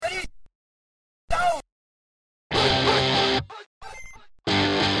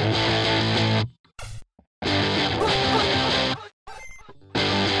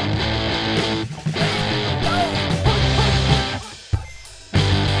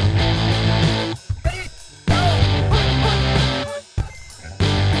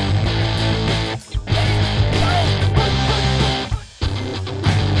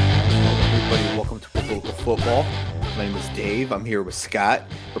Dave. I'm here with Scott.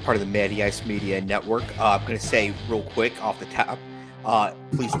 We're part of the Matty Ice Media Network. I'm going to say real quick off the top,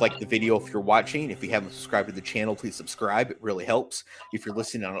 please like the video if you're watching. If you haven't subscribed to the channel, please subscribe. It really helps. If you're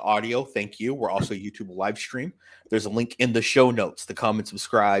listening on audio, thank you. We're also a YouTube live stream. There's a link in the show notes to come and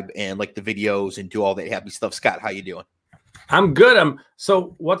subscribe and like the videos and do all that happy stuff. Scott, how you doing? I'm good.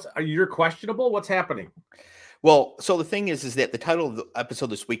 You're questionable? What's happening? Well, so the thing is that the title of the episode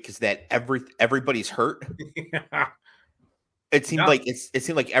this week is that everybody's hurt. Yeah. It seemed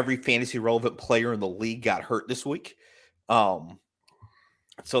like every fantasy relevant player in the league got hurt this week. So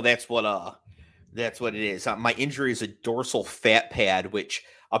that's what it is. My injury is a dorsal fat pad, which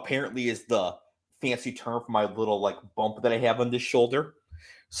apparently is the fancy term for my little like bump that I have on this shoulder.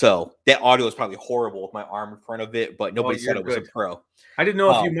 So that audio is probably horrible with my arm in front of it, but nobody said it was a pro. I didn't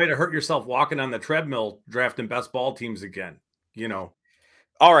know if you might have hurt yourself walking on the treadmill drafting best ball teams again. You know.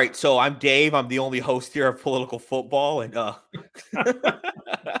 All right, so I'm Dave. I'm the only host here of Political Football, and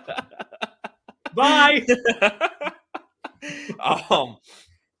bye.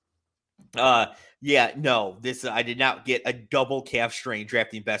 Yeah, no, I did not get a double calf strain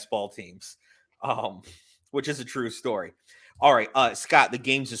drafting best ball teams, which is a true story. All right, Scott, the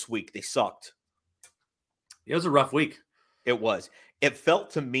games this week, they sucked. It was a rough week. It was. It felt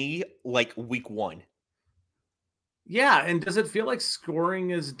to me like week one. Yeah, and does it feel like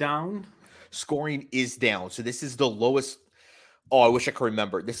scoring is down? Scoring is down. So this is the lowest. Oh, I wish I could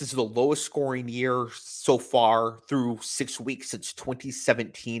remember. This is the lowest scoring year so far through 6 weeks since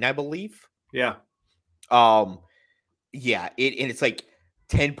 2017, I believe. Yeah. Yeah, it's like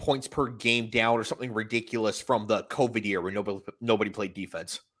 10 points per game down or something ridiculous from the COVID year where nobody played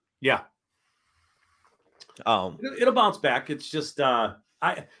defense. Yeah. It'll bounce back. It's just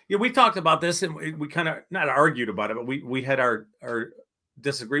we talked about this and we kind of not argued about it, but we had our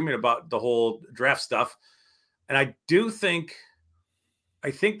disagreement about the whole draft stuff. And I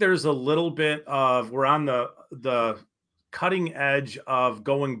think there's a little bit of we're on the cutting edge of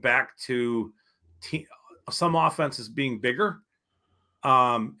going back to some offenses being bigger.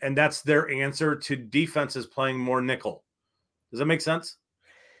 And that's their answer to defenses playing more nickel. Does that make sense?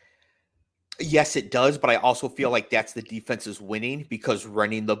 Yes, it does, but I also feel like that's the defense is winning because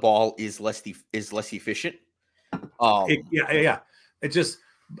running the ball is less efficient. Yeah. It just,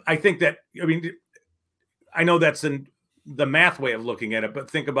 I think that, I know that's the math way of looking at it, but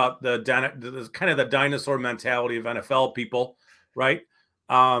think about the kind of the dinosaur mentality of NFL people, right?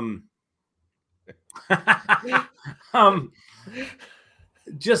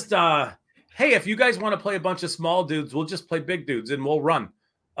 Hey, if you guys want to play a bunch of small dudes, we'll just play big dudes and we'll run.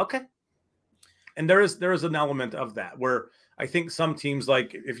 Okay. And there is an element of that where I think some teams,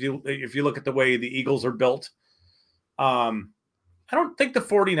 like if you look at the way the Eagles are built, I don't think the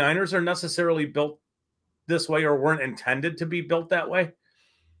 49ers are necessarily built this way or weren't intended to be built that way.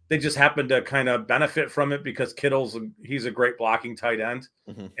 They just happen to kind of benefit from it because he's a great blocking tight end,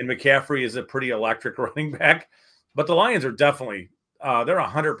 mm-hmm. and McCaffrey is a pretty electric running back. But the Lions are definitely they're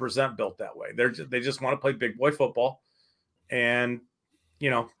 100% built that way. They just want to play big boy football, and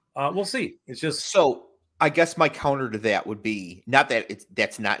we'll see. It's just so. I guess my counter to that would be not that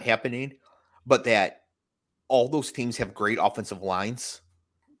that's not happening, but that all those teams have great offensive lines,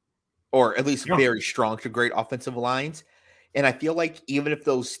 or at least very strong to great offensive lines. And I feel like even if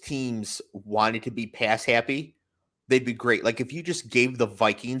those teams wanted to be pass happy, they'd be great. Like if you just gave the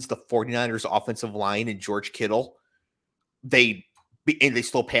Vikings the 49ers offensive line and George Kittle, they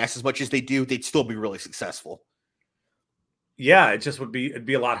still pass as much as they do, they'd still be really successful. Yeah, it'd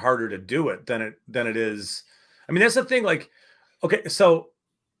be a lot harder to do it than it is. I mean, that's the thing. Like, okay, so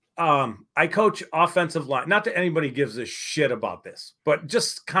I coach offensive line. Not that anybody gives a shit about this, but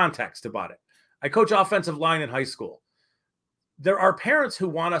just context about it. I coach offensive line in high school. There are parents who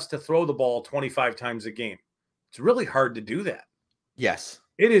want us to throw the ball 25 times a game. It's really hard to do that. Yes,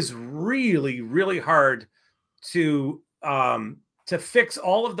 it is really, really hard to fix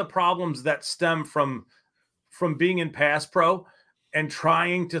all of the problems that stem from being in pass pro and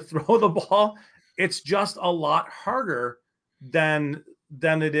trying to throw the ball. It's just a lot harder than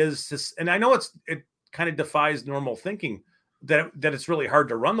it is to, and I know it kind of defies normal thinking that it's really hard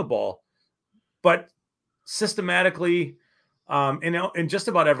to run the ball, but systematically, in just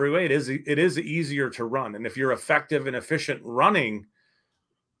about every way, it is easier to run. And if you're effective and efficient running,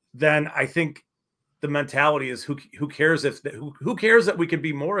 then I think the mentality is who cares who cares that we could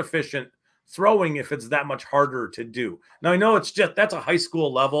be more efficient throwing if it's that much harder to do. Now I know that's a high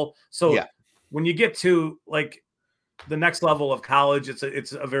school level. So yeah. When you get to like the next level of college, it's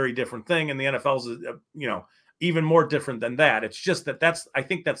a very different thing. And the NFL is, even more different than that. It's just I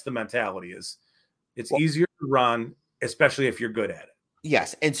think that's the mentality is it's easier to run especially if you're good at it.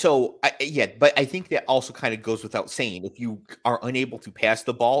 Yes. And so, but I think that also kind of goes without saying. If you are unable to pass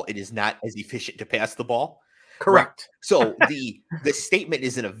the ball, it is not as efficient to pass the ball. Right? Correct. So the statement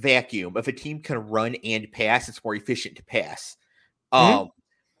is in a vacuum. If a team can run and pass, it's more efficient to pass. But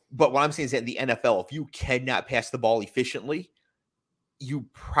what I'm saying is that in the NFL, if you cannot pass the ball efficiently, you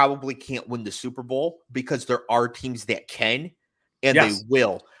probably can't win the Super Bowl, because there are teams that can, and they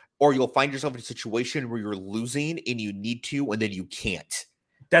will. Or you'll find yourself in a situation where you're losing and you need to, and then you can't.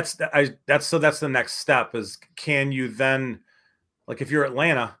 That's the next step is, can you then, like if you're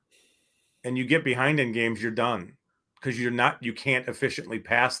Atlanta and you get behind in games, you're done because you can't efficiently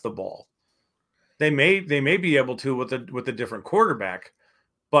pass the ball. They may be able to with a different quarterback,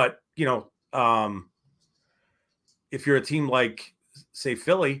 but if you're a team like, say,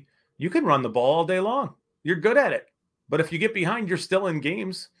 Philly, you can run the ball all day long. You're good at it. But if you get behind, you're still in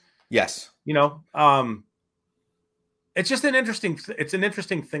games. Yes. It's just an interesting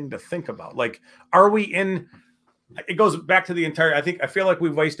thing to think about. Like, are we in, it goes back to the entire, I feel like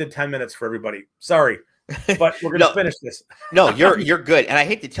we've wasted 10 minutes for everybody. Sorry, but we're going to finish this. No, you're good. And I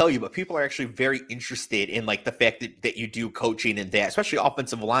hate to tell you, but people are actually very interested in like the fact that you do coaching and that, especially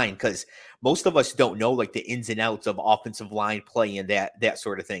offensive line, because most of us don't know like the ins and outs of offensive line play and that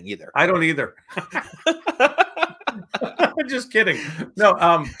sort of thing either. I don't either. Just kidding.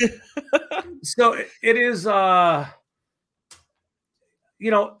 No. So it is, I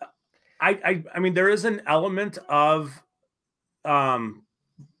mean, there is an element of the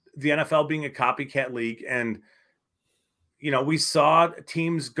NFL being a copycat league. And, we saw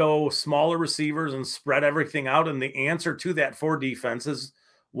teams go smaller receivers and spread everything out. And the answer to that for defenses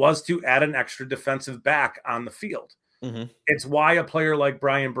was to add an extra defensive back on the field. Mm-hmm. It's why a player like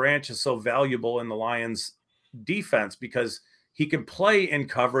Brian Branch is so valuable in the Lions defense, because he can play in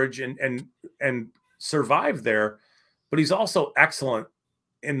coverage and survive there, but he's also excellent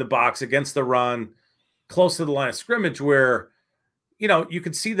in the box against the run, close to the line of scrimmage, where you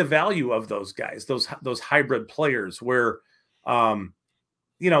can see the value of those guys, those hybrid players, where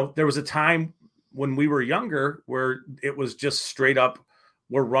there was a time when we were younger where it was just straight up,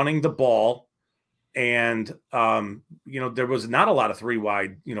 we're running the ball, and there was not a lot of 3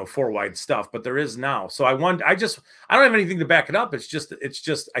 wide, 4 wide stuff, but there is now. So I don't have anything to back it up. It's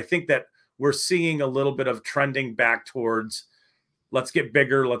just I think that we're seeing a little bit of trending back towards, let's get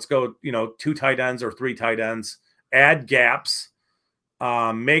bigger, let's go 2 tight ends or 3 tight ends, add gaps,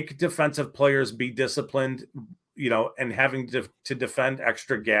 make defensive players be disciplined, and having to defend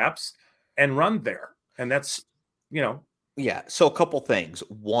extra gaps and run there. And that's yeah. So a couple things.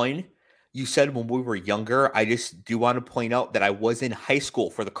 One, you said when we were younger, I just do want to point out that I was in high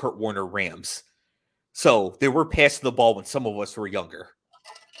school for the Kurt Warner Rams. So they were passing the ball when some of us were younger.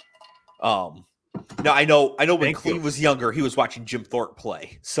 Now I know when Cleve was younger, he was watching Jim Thorpe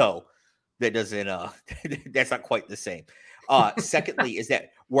play. So that doesn't that's not quite the same. Secondly, is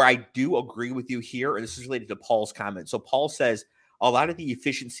that where I do agree with you here, and this is related to Paul's comment. So Paul says a lot of the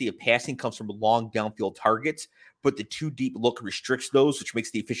efficiency of passing comes from long downfield targets, but the too deep look restricts those, which makes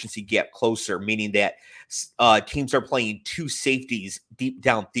the efficiency gap closer, meaning that teams are playing 2 safeties deep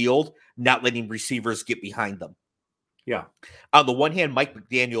downfield, not letting receivers get behind them. Yeah. On the one hand, Mike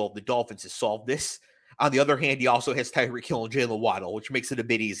McDaniel of the Dolphins has solved this. On the other hand, he also has Tyreek Hill and Jalen Waddle, which makes it a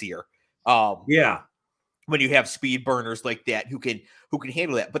bit easier. When you have speed burners like that who can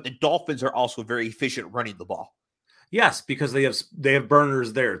handle that. But the Dolphins are also very efficient running the ball. Yes, because they have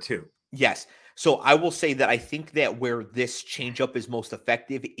burners there too. Yes. So I will say that I think that where this changeup is most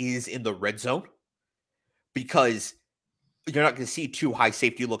effective is in the red zone, because you're not going to see 2 high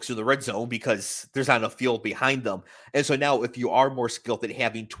safety looks in the red zone because there's not enough field behind them. And so now if you are more skilled at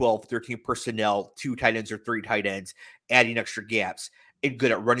having 12, 13 personnel, 2 tight ends or 3 tight ends, adding extra gaps, and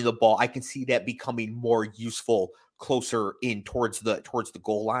good at running the ball, I can see that becoming more useful closer in towards the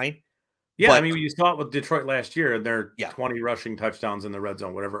goal line. Yeah, but, I mean, you saw it with Detroit last year, and their 20 rushing touchdowns in the red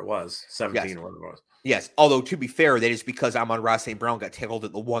zone, whatever it was, 17 or whatever it was. Yes, although to be fair, that is because Amon-Ra St. Brown got tackled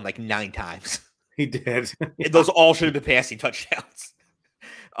at the 1 like 9 times. He did. Those all should have been passing touchdowns.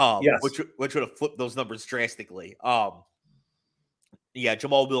 Which would have flipped those numbers drastically.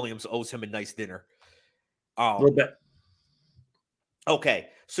 Jamal Williams owes him a nice dinner. A little bit. Okay,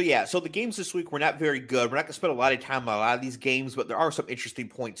 so the games this week were not very good. We're not going to spend a lot of time on a lot of these games, but there are some interesting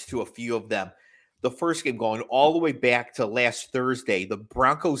points to a few of them. The first game, going all the way back to last Thursday, the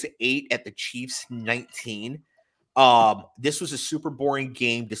Broncos 8 at the Chiefs 19. This was a super boring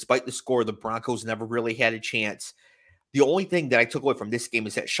game. Despite the score, the Broncos never really had a chance. The only thing that I took away from this game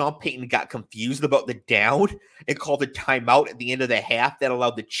is that Sean Payton got confused about the down and called a timeout at the end of the half that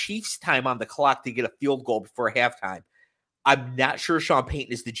allowed the Chiefs time on the clock to get a field goal before halftime. I'm not sure Sean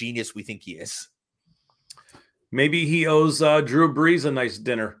Payton is the genius we think he is. Maybe he owes Drew Brees a nice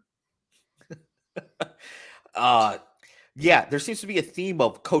dinner. Yeah, there seems to be a theme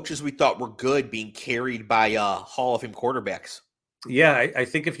of coaches we thought were good being carried by Hall of Fame quarterbacks. Yeah, I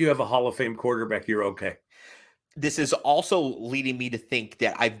think if you have a Hall of Fame quarterback, you're okay. This is also leading me to think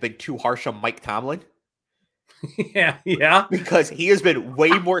that I've been too harsh on Mike Tomlin. Yeah. Because he has been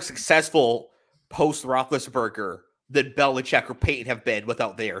way more successful post Roethlisberger than Belichick or Peyton have been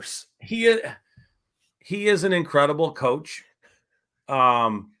without theirs. He is an incredible coach,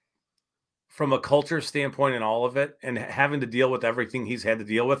 from a culture standpoint and all of it, and having to deal with everything he's had to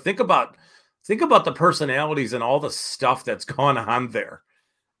deal with. Think about the personalities and all the stuff that's gone on there.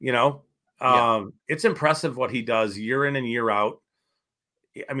 It's impressive what he does year in and year out.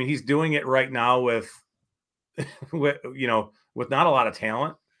 I mean, he's doing it right now with not a lot of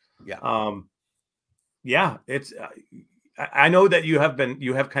talent. It's I know that you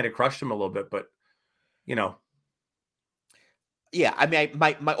have kind of crushed him a little bit, but yeah, I mean,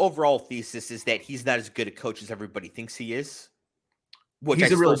 my overall thesis is that he's not as good a coach as everybody thinks he is.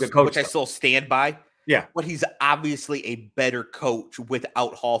 He's a really good coach, which I still stand by. Yeah, but he's obviously a better coach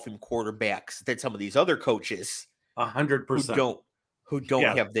without Hall of Fame quarterbacks than some of these other coaches. 100% who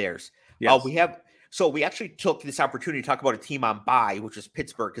don't have theirs. Yes. We actually took this opportunity to talk about a team on bye, which is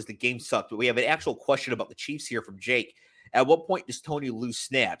Pittsburgh, because the game sucked. But we have an actual question about the Chiefs here from Jake. At what point does Tony lose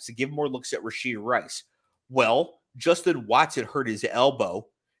snaps to give more looks at Rashee Rice? Well, Justin Watson hurt his elbow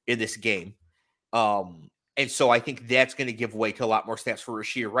in this game. And so I think that's going to give way to a lot more snaps for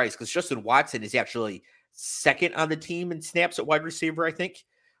Rashee Rice, because Justin Watson is actually second on the team in snaps at wide receiver, I think.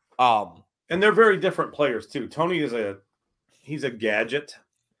 And they're very different players too. Tony he's a gadget.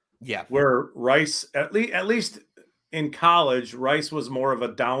 Yeah. Where Rice, at least in college, Rice was more of a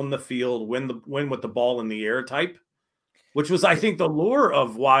down the field, win with the ball in the air type, which was, I think, the lure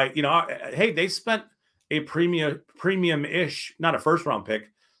of why, hey, they spent a premium-ish, not a first round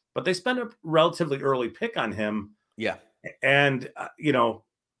pick, but they spent a relatively early pick on him. Yeah. And,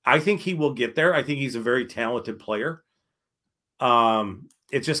 I think he will get there. I think he's a very talented player.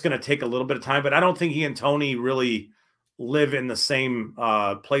 It's just going to take a little bit of time, but I don't think he and Tony really live in the same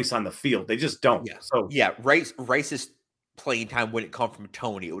place on the field. They just don't. Yeah. So Rice's playing time wouldn't come from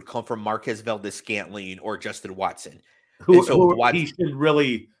Tony. It would come from Marquez Valdes-Scantling or Justin Watson. Who he should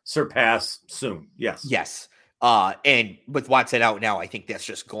really surpass soon. Yes. Yes. And with Watson out now, I think that's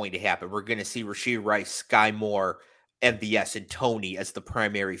just going to happen. We're going to see Rashee Rice, Sky Moore, MVS, and Tony as the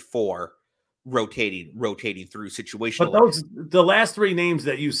primary four rotating through situational. But the last three names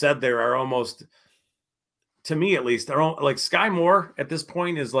that you said there are almost, to me at least, they're all, like Sky Moore at this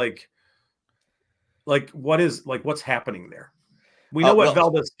point is like what's happening there? We know what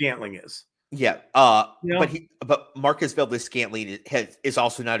Valdes-Scantling is. Yeah. But Marcus Valdes-Scantling is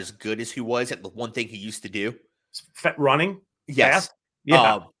also not as good as he was at the one thing he used to do. Running? Yes.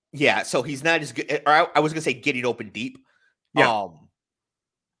 Fast? Yeah. So he's not as good. Or I was going to say getting open deep. Yeah.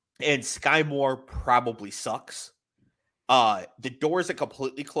 And Sky Moore probably sucks. The doors are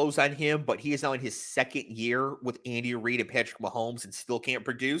completely closed on him, but he is now in his second year with Andy Reid and Patrick Mahomes and still can't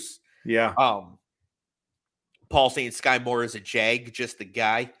produce. Yeah. Paul saying Sky Moore is a jag, just the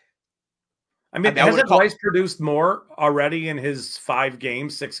guy. I mean, hasn't Rice produced more already in his 6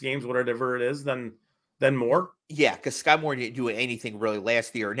 games, whatever it is, than Moore? Yeah, because Sky Moore didn't do anything really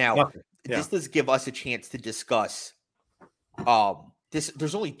last year. Now, This does give us a chance to discuss.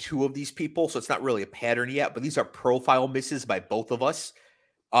 There's only 2 of these people, so it's not really a pattern yet, but these are profile misses by both of us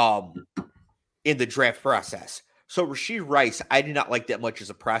in the draft process. So Rashee Rice, I did not like that much as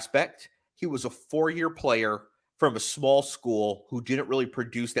a prospect. He was a 4-year player from a small school who didn't really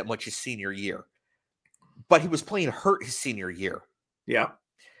produce that much his senior year. But he was playing hurt his senior year. Yeah.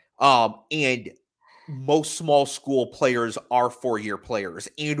 And most small school players are 4-year players.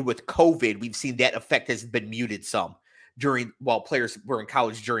 And with COVID, we've seen that effect has been muted some while players were in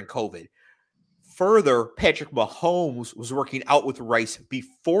college during COVID. Further, Patrick Mahomes was working out with Rice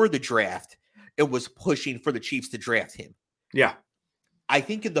before the draft and was pushing for the Chiefs to draft him. Yeah. I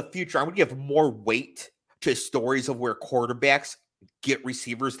think in the future, I'm going to give more weight to stories of where quarterbacks get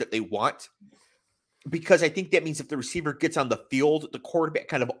receivers that they want, because I think that means if the receiver gets on the field, the quarterback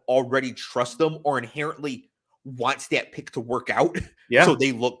kind of already trusts them or inherently wants that pick to work out. Yeah. So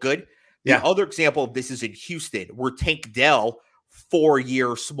they look good. The other example of this is in Houston, where Tank Dell,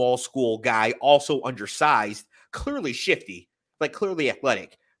 4-year small school guy, also undersized, clearly shifty, like clearly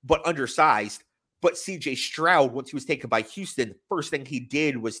athletic, but undersized. But CJ Stroud, once he was taken by Houston, the first thing he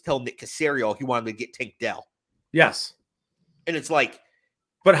did was tell Nick Caserio he wanted to get Tank Dell. Yes. And it's like,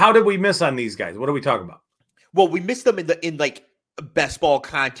 but how did we miss on these guys? What are we talking about? Well, we missed them in like best ball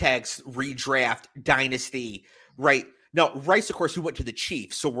context, redraft, dynasty, right? Now, Rice, of course, who went to the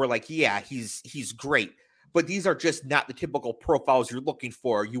Chiefs, so we're like, yeah, he's great. But these are just not the typical profiles you're looking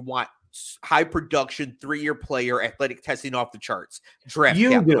for. You want high production, 3-year player, athletic testing off the charts, draft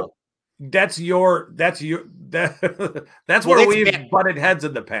capital. That's that's where we've butted heads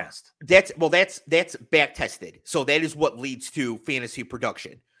in the past. That's back tested. So that is what leads to fantasy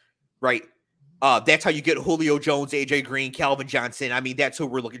production, right? That's how you get Julio Jones, AJ Green, Calvin Johnson. I mean, that's who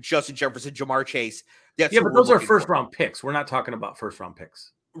we're looking. Justin Jefferson, Jamar Chase. But those are first-round picks. We're not talking about first-round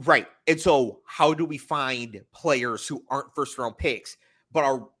picks. Right. And so how do we find players who aren't first-round picks, but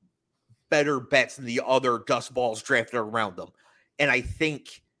are better bets than the other dust balls drafted around them? And I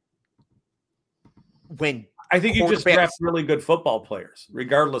think you just draft really good football players,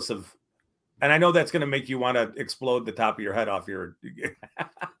 regardless of, and I know that's going to make you want to explode the top of your head off your.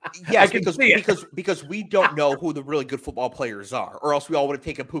 Yes, because we don't know who the really good football players are, or else we all would have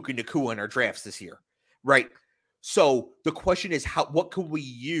taken Puka Nacua in our drafts this year, right? So the question is, what can we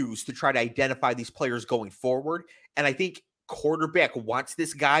use to try to identify these players going forward? And I think quarterback wants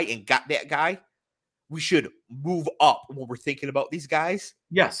this guy and got that guy. We should move up when we're thinking about these guys.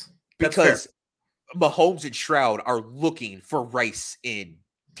 Yes, because Mahomes and Stroud are looking for Rice in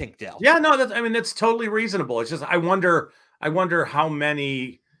Tank Dell. Yeah, no, that's totally reasonable. It's just I wonder how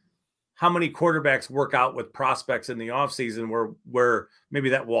many quarterbacks work out with prospects in the offseason where maybe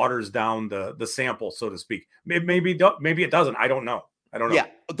that waters down the sample, so to speak. Maybe it doesn't. I don't know. Yeah,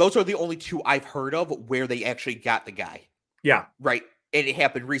 those are the only two I've heard of where they actually got the guy. Yeah. Right. And it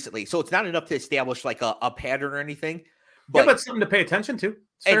happened recently. So it's not enough to establish like a pattern or anything. But it's something to pay attention to.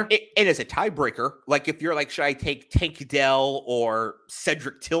 And as a tiebreaker, like if you're like, should I take Tank Dell or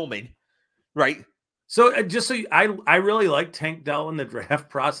Cedric Tillman? Right. So I really like Tank Dell in the draft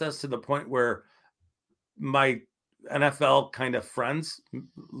process to the point where my NFL kind of friends,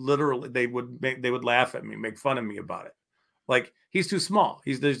 literally, they would laugh at me, make fun of me about it. Like, he's too small.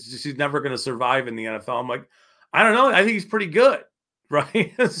 He's never going to survive in the NFL. I'm like, I don't know. I think he's pretty good.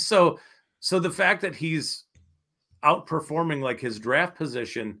 Right. So the fact that he's outperforming like his draft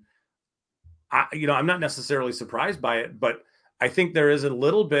position, I'm not necessarily surprised by it, but I think there is a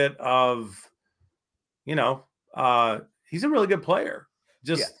little bit of, he's a really good player.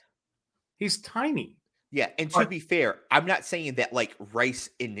 He's tiny. Yeah. And to be fair, I'm not saying that like Rice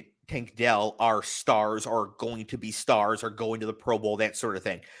and Tank Dell are stars or going to be stars or going to the Pro Bowl, that sort of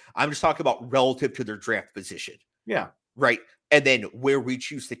thing. I'm just talking about relative to their draft position. Yeah. Right. And then where we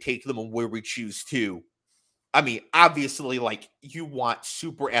choose to take them and where we choose to. I mean, obviously, like, you want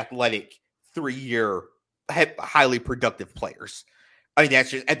super athletic 3-year, highly productive players. I mean,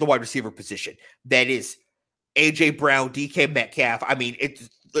 that's just at the wide receiver position. That is AJ Brown, DK Metcalf. I mean, it's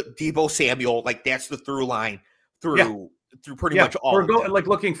Deebo Samuel. Like, that's the through line through pretty much all. We're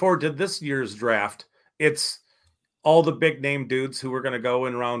looking forward to this year's draft. It's all the big name dudes who are going to go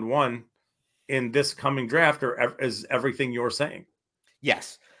in round 1 in this coming draft, or is everything you're saying?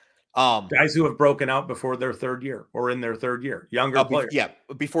 Yes. Guys who have broken out before their third year or in their third year, younger players.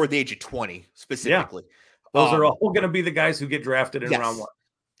 Before the age of 20 specifically. Yeah. Those are all going to be the guys who get drafted in round 1.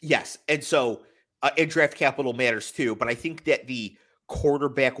 Yes. And so and draft capital matters too, but I think that the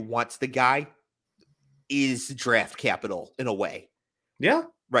quarterback wants the guy is draft capital in a way. Yeah.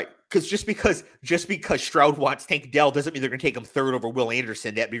 Right. Because just because Stroud wants Tank Dell doesn't mean they're going to take him third over Will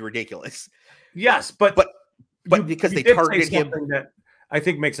Anderson. That'd be ridiculous. Yes, but because they targeted him, that I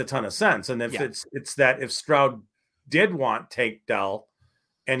think makes a ton of sense. And if it's that if Stroud did want Tank Dell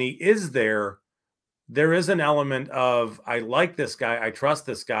and he is there is an element of, I like this guy, I trust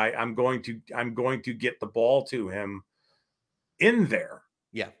this guy, I'm going to get the ball to him in there.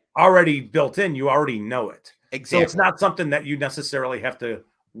 Yeah. Already built in, you already know it. Exactly. So it's not something that you necessarily have to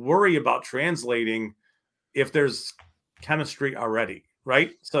worry about translating if there's chemistry already,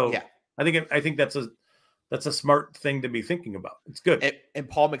 right? So I think that's a smart thing to be thinking about. It's good. And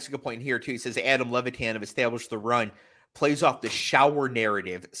Paul makes a good point here too. He says Adam Levitan have established the run, plays off the shower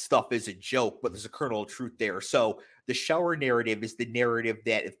narrative. Stuff is a joke, but there's a kernel of truth there. So the shower narrative is the narrative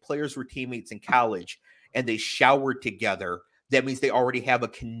that if players were teammates in college and they showered together, that means they already have a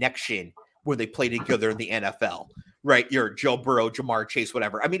connection when they play together in the NFL, right? You're Joe Burrow, Jamar Chase,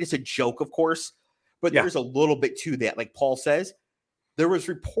 whatever. I mean, it's a joke, of course, but there's a little bit to that. Like Paul says, there was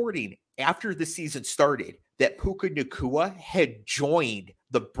reporting after the season started that Puka Nacua had joined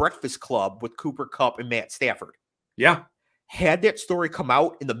the Breakfast Club with Cooper Kupp and Matt Stafford. Yeah. Had that story come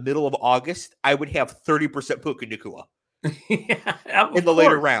out in the middle of August, I would have 30% Puka Nacua in the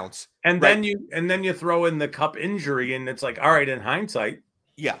later rounds. And then you throw in the Kupp injury, and it's like, all right, in hindsight.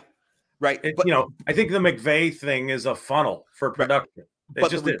 Yeah. Right. I think the McVay thing is a funnel for production.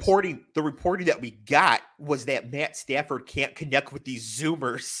 But the reporting that we got was that Matt Stafford can't connect with these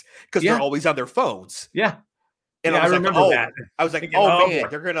Zoomers because they're always on their phones. Yeah. And I remember that. I was like, oh man,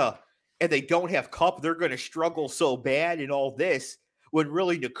 they're gonna, and they don't have Kupp, they're gonna struggle so bad and all this. When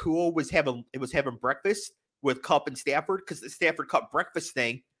really Nakua was having breakfast with Kupp and Stafford, because the Stafford Kupp breakfast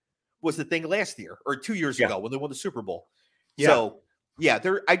thing was the thing last year or 2 years ago when they won the Super Bowl. Yeah. So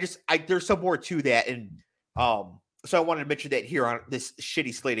there's some more to that, and so I wanted to mention that here on this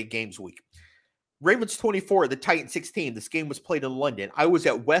shitty slated games week. Ravens 24, the Titans 16. This game was played in London. I was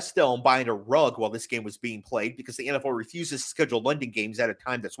at West Elm buying a rug while this game was being played because the NFL refuses to schedule London games at a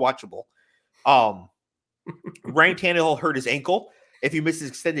time that's watchable. Ryan Tannehill hurt his ankle. If he misses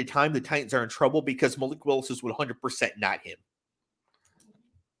extended time, the Titans are in trouble because Malik Willis is 100% not him.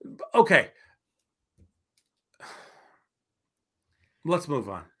 Okay. Let's move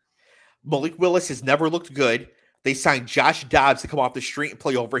on. Malik Willis has never looked good. They signed Josh Dobbs to come off the street and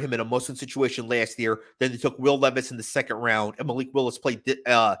play over him in a Muslim situation last year. Then they took Will Levis in the second round, and Malik Willis played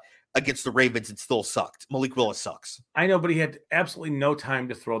against the Ravens and still sucked. Malik Willis sucks. I know, but he had absolutely no time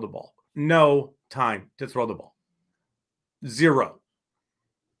to throw the ball. No time to throw the ball. Zero.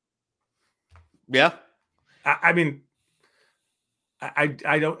 Yeah. I mean, I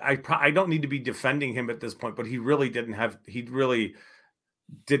don't need to be defending him at this point, but he really did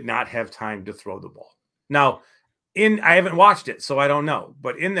not have time to throw the ball. Now, I haven't watched it, so I don't know.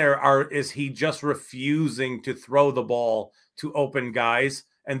 But in there is he just refusing to throw the ball to open guys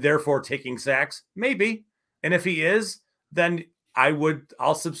and therefore taking sacks? Maybe. And if he is, then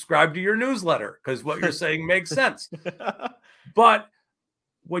I'll subscribe to your newsletter because what you're saying makes sense. But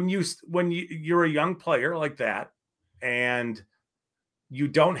when you're a young player like that and you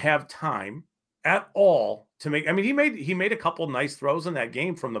don't have time at all to make, I mean, he made a couple nice throws in that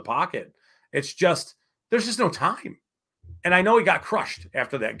game from the pocket. It's just, there's just no time. And I know he got crushed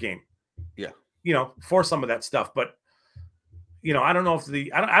after that game. Yeah. For some of that stuff, but I don't know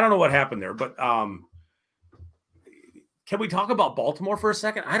I don't know what happened there, but can we talk about Baltimore for a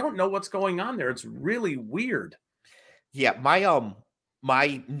second? I don't know what's going on there. It's really weird. Yeah.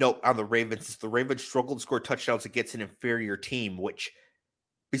 My note on the Ravens is the Ravens struggled to score touchdowns against an inferior team, which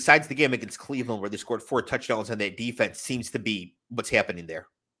besides the game against Cleveland where they scored 4 touchdowns on that defense seems to be what's happening there.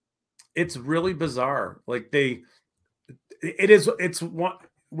 It's really bizarre. Like it's one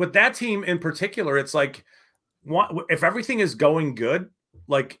with that team in particular. It's like if everything is going good,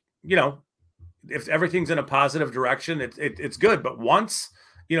 like, if everything's in a positive direction, it's good. But once,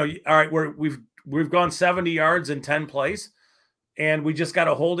 all right, we've gone 70 yards in 10 plays and we just got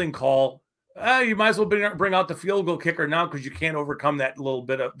a holding call. You might as well bring out the field goal kicker now because you can't overcome that little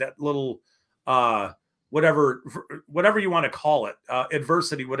bit of that little whatever you want to call it,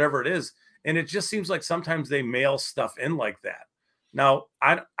 adversity, whatever it is. And it just seems like sometimes they mail stuff in like that. Now,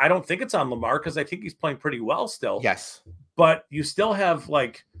 I don't think it's on Lamar because I think he's playing pretty well still. Yes. But you still have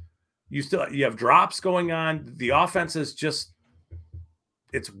you have drops going on. The offense is just,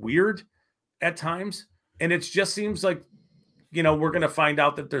 it's weird at times. And it just seems like, we're going to find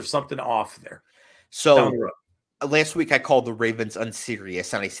out that there's something off there. So last week I called the Ravens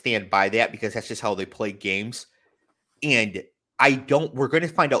unserious, and I stand by that because that's just how they play games. And we're going to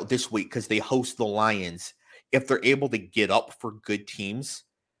find out this week because they host the Lions if they're able to get up for good teams.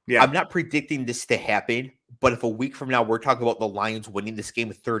 Yeah. I'm not predicting this to happen, but if a week from now we're talking about the Lions winning this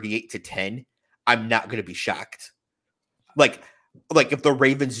game 38-10, I'm not going to be shocked. Like if the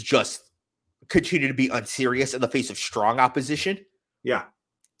Ravens just continue to be unserious in the face of strong opposition. Yeah.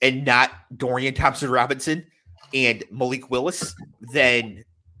 And not Dorian Thompson-Robinson and Malik Willis, then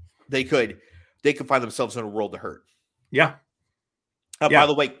they could find themselves in a world of hurt. Yeah. By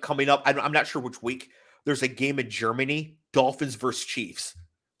the way, coming up, I'm not sure which week, there's a game in Germany, Dolphins versus Chiefs.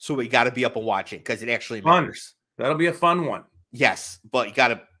 So we got to be up and watch it because it actually matters. That'll be a fun one. Yes, but you got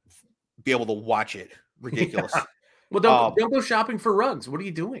to be able to watch it. Ridiculous. Yeah. Well, don't go shopping for rugs. What are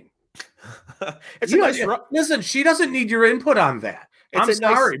you doing? It's a nice rug. Listen, she doesn't need your input on that. I'm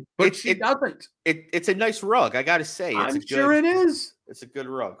sorry, but she doesn't. It's a nice rug, I got to say. I'm sure it is. It's a good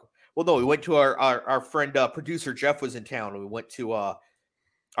rug. Well, no, we went to our friend producer Jeff was in town, and we went to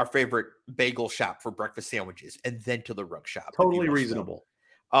our favorite bagel shop for breakfast sandwiches, and then to the rug shop. Totally reasonable.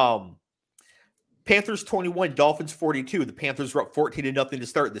 Panthers 21, Dolphins 42. The Panthers were up 14-0 to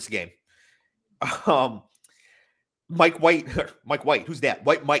start this game. Mike White, who's that?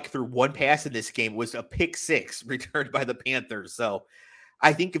 White Mike threw one pass in this game, was a pick 6 returned by the Panthers. So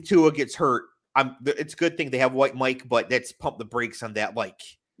I think if Tua gets hurt, it's a good thing they have White Mike, but let's pump the brakes on that.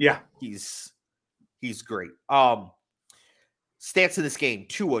 He's great. Stats in this game: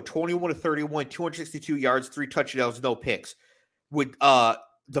 Tua 21-31, 262 yards, 3 touchdowns, no picks. With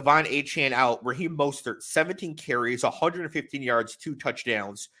Devon Achane out, Raheem Mostert 17 carries, 115 yards, 2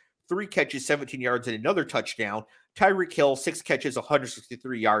 touchdowns, 3 catches, 17 yards, and another touchdown. Tyreek Hill 6 catches,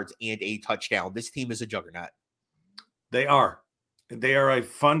 163 yards, and a touchdown. This team is a juggernaut. They are a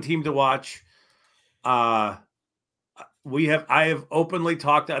fun team to watch. I have openly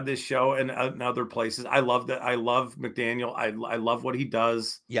talked on this show and other places. I love that. I love McDaniel. I love what he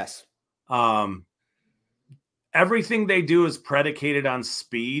does. Yes. Everything they do is predicated on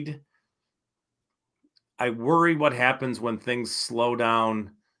speed. I worry what happens when things slow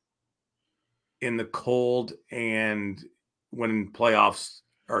down in the cold and when playoffs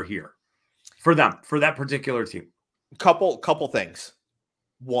are here for them, for that particular team. Couple things.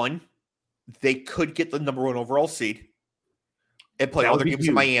 One, they could get the number 1 overall seed and play all their games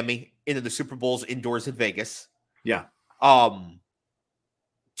in Miami, into the Super Bowls indoors in Vegas. Yeah.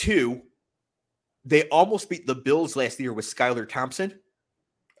 2, they almost beat the Bills last year with Skylar Thompson.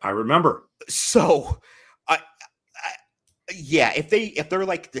 I remember. So, yeah, if they're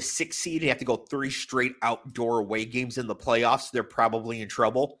like the 6th seed and have to go 3 straight outdoor away games in the playoffs, they're probably in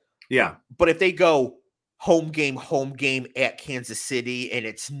trouble. Yeah. But if they go home game at Kansas City and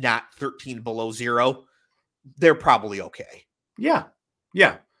it's not 13 below 0, they're probably okay. Yeah.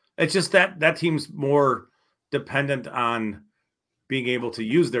 Yeah. It's just that team's more dependent on being able to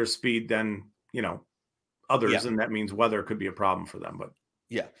use their speed than, others. Yeah. And that means weather could be a problem for them, but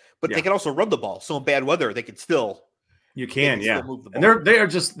they can also run the ball. So in bad weather, they can still, move the ball. And they are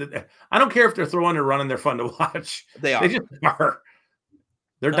just, I don't care if they're throwing or running, they're fun to watch. They are. They just are.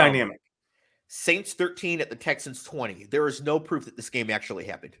 They're dynamic. Saints 13 at the Texans 20. There is no proof that this game actually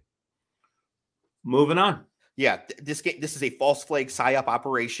happened. Moving on. Yeah, this is a false flag psyop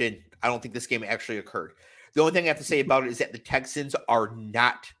operation. I don't think this game actually occurred. The only thing I have to say about it is that the Texans are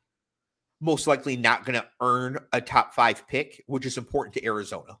most likely not going to earn a top 5 pick, which is important to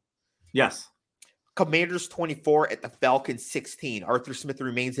Arizona. Yes. Commanders 24 at the Falcons 16. Arthur Smith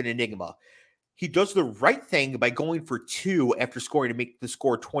remains an enigma. He does the right thing by going for 2 after scoring to make the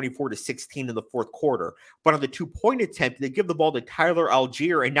score 24-16 in the 4th quarter. But on the 2-point attempt, they give the ball to Tyler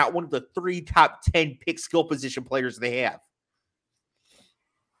Algier and not one of the 3 top 10 pick skill position players they have.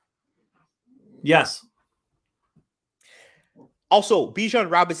 Yes. Also, Bijan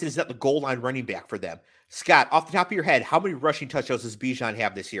Robinson is not the goal line running back for them. Scott, off the top of your head, how many rushing touchdowns does Bijan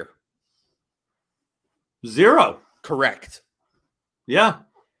have this year? 0. Correct. Yeah.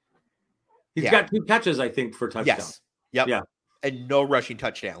 He's got 2 catches, I think, for touchdowns. Yes. Yep. Yeah. And no rushing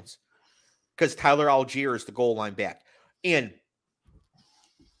touchdowns. Because Tyler Algier is the goal line back. And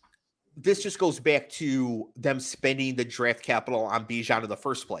this just goes back to them spending the draft capital on Bijan in the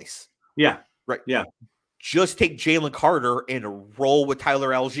first place. Yeah. Right. Yeah. Just take Jalen Carter and roll with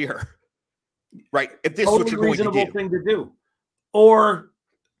Tyler Algier. Right. If this totally is what you're going to do. Reasonable thing to do. Or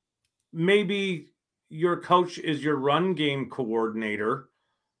maybe your coach is your run game coordinator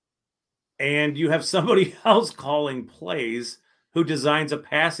and you have somebody else calling plays who designs a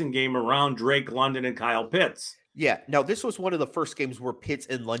passing game around Drake London and Kyle Pitts. Yeah. Now, this was one of the first games where Pitts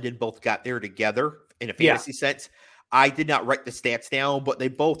and London both got there together in a fantasy sense. I did not write the stats down, but they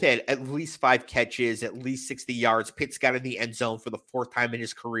both had at least 5 catches, at least 60 yards. Pitts got in the end zone for the 4th time in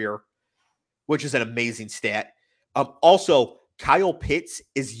his career, which is an amazing stat. Also, Kyle Pitts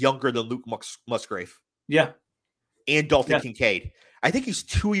is younger than Luke Musgrave. Yeah. And Dalton Kincaid. I think he's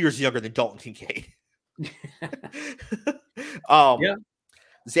 2 years younger than Dalton Kincaid.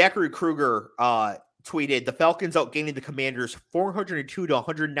 Zachary Kruger tweeted, the Falcons outgaining the Commanders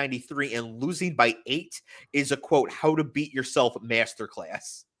 402-193 and losing by 8 is a, quote, how to beat yourself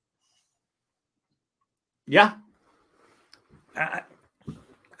masterclass. Yeah. I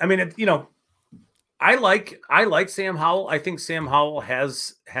mean, I like Sam Howell. I think Sam Howell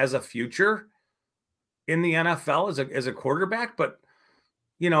has a future in the NFL as a quarterback, but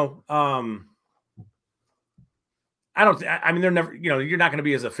they're never, you're not going to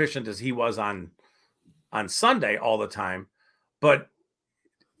be as efficient as he was on Sunday all the time, but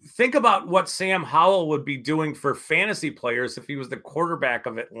think about what Sam Howell would be doing for fantasy players if he was the quarterback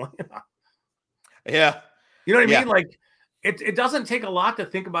of Atlanta. Yeah. You know what I mean? Like it doesn't take a lot to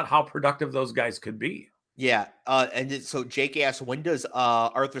think about how productive those guys could be. Yeah. So Jake asked, when does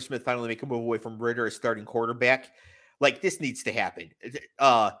Arthur Smith finally make a move away from Ritter as starting quarterback? Like, this needs to happen.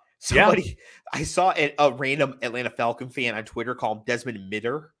 I saw a random Atlanta Falcon fan on Twitter call him Desmond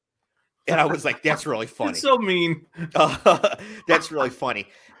Mitter. And I was like, that's really funny. It's so mean. That's really funny.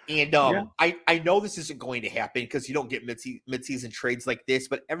 And I know this isn't going to happen because you don't get mid-season trades like this,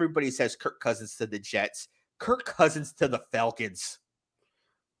 but everybody says Kirk Cousins to the Jets. Kirk Cousins to the Falcons.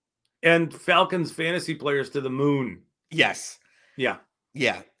 And Falcons fantasy players to the moon. Yes. Yeah.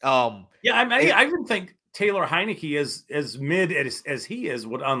 Yeah. I even think Taylor Heineke, as mid as he is,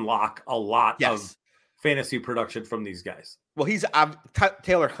 would unlock a lot of fantasy production from these guys. Well,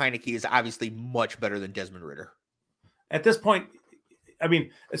 Taylor Heineke is obviously much better than Desmond Ridder. At this point, I mean,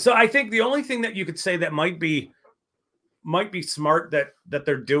 so I think the only thing that you could say that might be smart that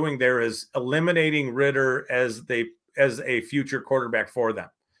they're doing there is eliminating Ridder as a future quarterback for them.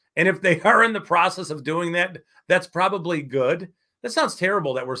 And if they are in the process of doing that, that's probably good. That sounds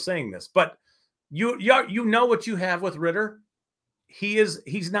terrible that we're saying this, but you know what you have with Ridder.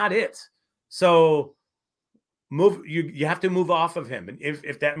 He's not it. So you have to move off of him. And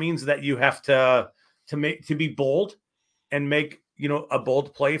if that means that you have to be bold and make, a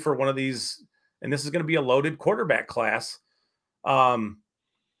bold play for one of these, and this is going to be a loaded quarterback class,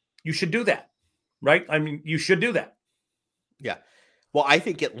 you should do that, right? I mean, you should do that. Yeah. Well, I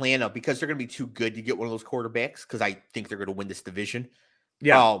think Atlanta, because they're going to be too good to get one of those quarterbacks, because I think they're going to win this division.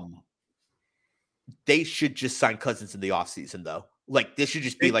 Yeah. They should just sign Cousins in the offseason, though. Like, this should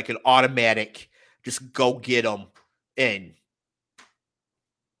just be like an automatic, just go get them, and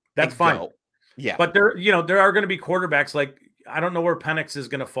that's fine. Go. Yeah. But there are going to be quarterbacks like, I don't know where Penix is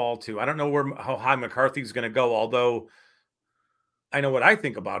going to fall to. I don't know how high McCarthy is going to go, although I know what I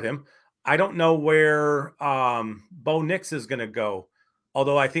think about him. I don't know where Bo Nix is going to go,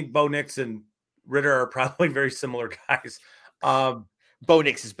 although I think Bo Nix and Ridder are probably very similar guys. Bo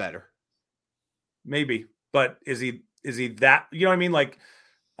Nix is better. Maybe, but is he that, you know what I mean? Like,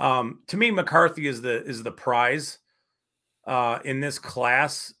 to me, McCarthy is the prize in this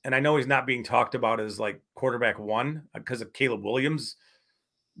class. And I know he's not being talked about as like quarterback one because of Caleb Williams,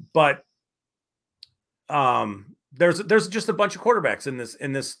 but there's just a bunch of quarterbacks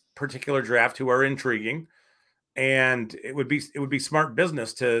in this particular draft who are intriguing, and it would be smart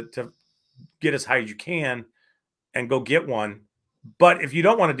business to get as high as you can and go get one. But if you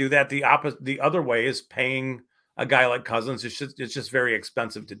don't want to do that, the other way is paying a guy like Cousins. It's just very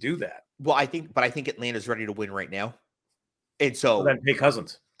expensive to do that. Well, I think Atlanta's ready to win right now, and so then pay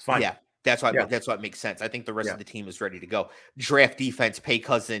Cousins. It's fine. Yeah, that's what makes sense. I think the rest of the team is ready to go. Draft defense, pay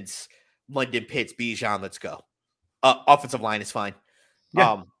Cousins, London Pitts, Bijan. Let's go. Offensive line is fine.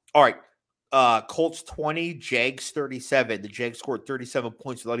 Yeah. All right. Colts 20, Jags 37. The Jags scored 37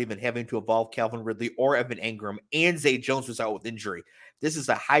 points without even having to involve Calvin Ridley or Evan Engram, and Zay Jones was out with injury. This is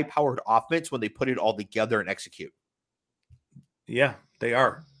a high-powered offense when they put it all together and execute. Yeah, they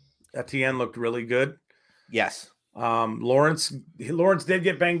are. Etienne looked really good. Yes. Lawrence did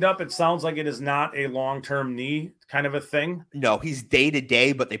get banged up. It sounds like it is not a long-term knee kind of a thing. No, he's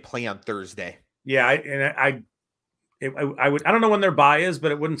day-to-day, but they play on Thursday. Yeah, I don't know when their bye is,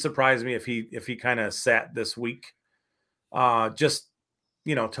 but it wouldn't surprise me if he kind of sat this week. Just,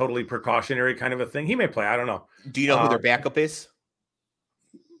 totally precautionary kind of a thing. He may play. I don't know. Do you know who their backup is?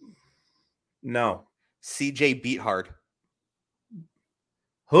 No. CJ Beathard.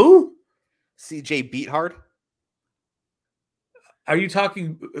 Who? CJ Beathard. Are you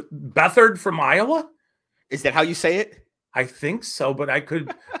talking Beathard from Iowa? Is that how you say it? I think so, but I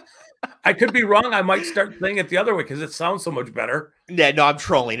could be wrong. I might start saying it the other way because it sounds so much better. Yeah, no, I'm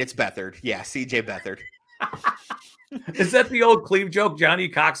trolling. It's Beathard. Yeah, CJ Beathard. Is that the old Cleve joke, Johnny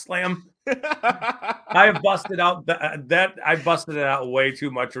Cockslam? I have busted out that I busted it out way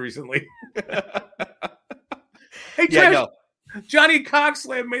too much recently. Hey, Trash, Johnny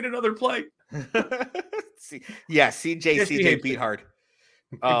Cockslam made another play. Yeah, CJ Beathard.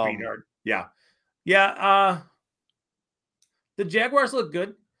 Beathard. Yeah. The Jaguars look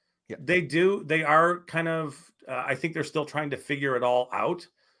good. Yeah. They do. They are kind of. I think they're still trying to figure it all out,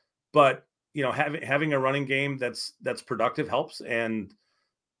 but having a running game that's productive helps. And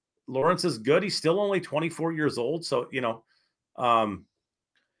Lawrence is good. He's still only 24 years old, so yeah.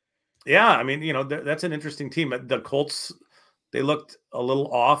 I mean, that's an interesting team. The Colts, they looked a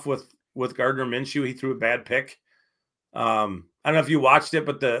little off with Gardner Minshew. He threw a bad pick. I don't know if you watched it,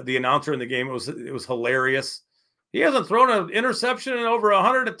 but the announcer in the game, it was hilarious. He hasn't thrown an interception in over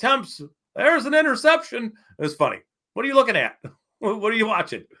 100 attempts. There's an interception. It was funny. What are you looking at? What are you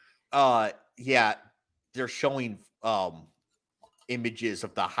watching? Yeah, they're showing images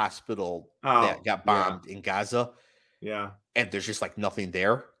of the hospital that got bombed in Gaza. Yeah. And there's just like nothing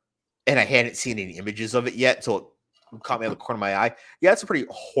there. And I hadn't seen any images of it yet, so it caught me on the corner of my eye. Yeah, it's a pretty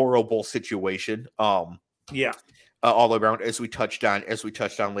horrible situation. Yeah. All the way around, as we touched on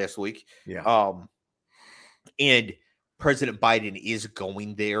last week. Yeah. And President Biden is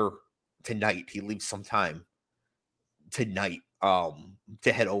going there tonight. He leaves sometime tonight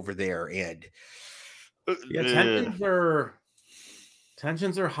to head over there. And Yeah,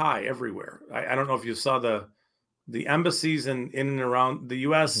 tensions are high everywhere. I don't know if you saw the embassies in and around the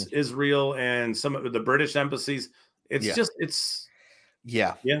U.S., Mhm. Israel, and some of the British embassies. It's Yeah. just it's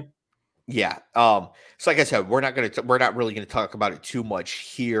Yeah. yeah. Yeah. So like I said, we're not really gonna talk about it too much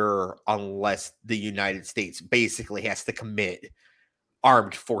here unless the United States basically has to commit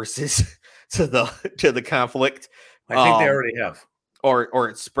armed forces to the conflict. I think they Um already have. or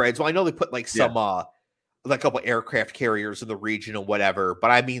it spreads. Well, I know they put like Yeah. some like a couple aircraft carriers in the region or whatever,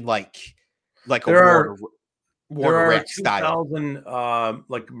 but I mean like a There are war there in are Iraq style. 2,000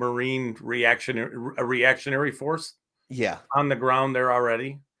 like Marine reactionary force Yeah. on the ground there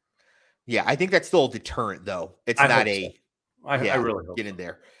already. Yeah. I think that's still a deterrent though. It's I not hope so. a I yeah, really hope get in so.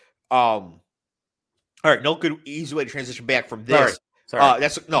 there. All right, no good easy way to transition back from Sorry. this. Sorry.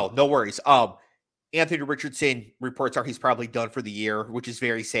 That's no worries. Anthony Richardson reports are he's probably done for the year, which is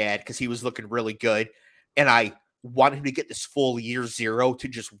very sad because he was looking really good. And I want him to get this full year zero to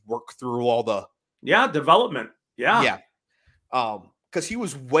just work through all the Yeah, development. Yeah. yeah. Because he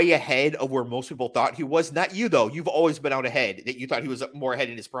was way ahead of where most people thought he was. Not you though. You've always been out ahead. That you thought he was more ahead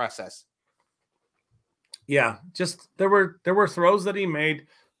in his process. Yeah. Just there were throws that he made.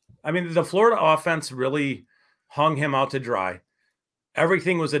 I mean, the Florida offense really hung him out to dry.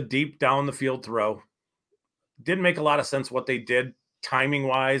 Everything was a deep down the field throw. Didn't make a lot of sense what they did timing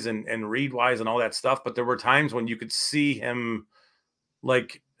wise and read wise and all that stuff. But there were times when you could see him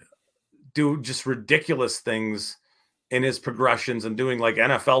like do just ridiculous things in his progressions and doing like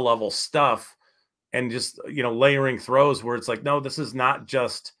NFL level stuff and just, layering throws where it's like, no, this is not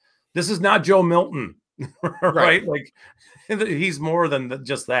Joe Milton, Right. right? Like he's more than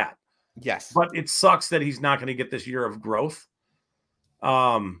just that. Yes. But it sucks that he's not going to get this year of growth.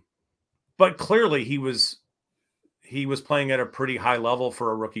 But clearly he was playing at a pretty high level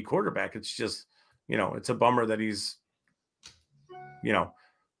for a rookie quarterback. It's just, it's a bummer that he's,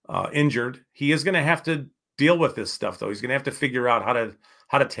 injured. He is going to have to deal with this stuff, though. He's going to have to figure out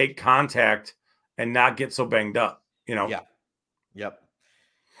how to take contact and not get so banged up. Yeah. Yep.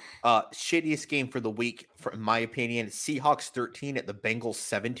 Shittiest game for the week, in my opinion, Seahawks 13 at the Bengals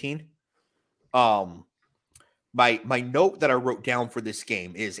 17. My note that I wrote down for this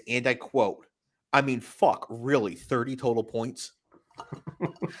game is, and I quote, I mean, fuck, really, 30 total points.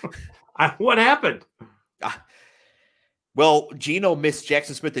 What happened? Well, Geno missed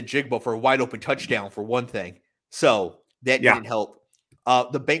Jackson Smith and Jigbo for a wide open touchdown for one thing, so that Yeah. didn't help.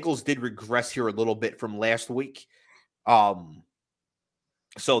 The Bengals did regress here a little bit from last week.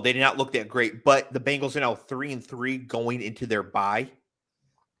 So they did not look that great, but the Bengals are now 3-3 going into their bye,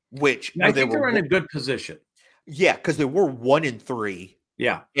 which I they think they're were in a good position. yeah, because they were 1-3.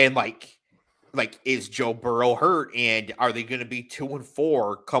 Yeah. And like is Joe Burrow hurt? And are they going to be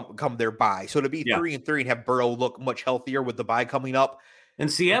 2-4 come their bye? So to be 3-3 and have Burrow look much healthier with the bye coming up.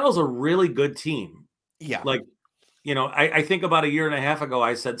 And Seattle's a really good team. Yeah. Like, I think about a year and a half ago,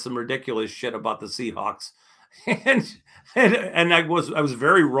 I said some ridiculous shit about the Seahawks. And I was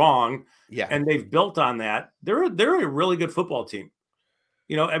very wrong. Yeah. And they've built on that. They're a really good football team.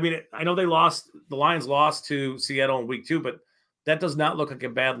 I mean, I know the Lions lost to Seattle in week 2, but that does not look like a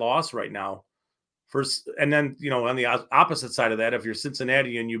bad loss right now. And then, on the opposite side of that, if you're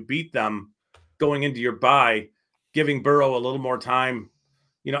Cincinnati and you beat them going into your bye, giving Burrow a little more time,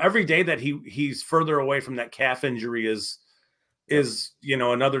 every day that he's further away from that calf injury is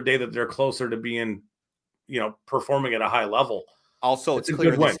another day that they're closer to being, performing at a high level. Also,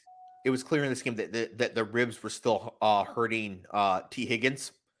 it was clear in this game that the ribs were still hurting T.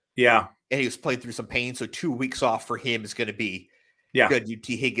 Higgins. Yeah. And he was playing through some pain. So 2 weeks off for him is going to be good.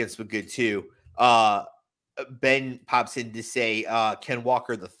 T. Higgins was good too. Ben pops in to say Ken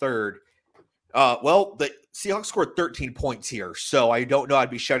Walker the third. Well, the Seahawks scored 13 points here, so I don't know I'd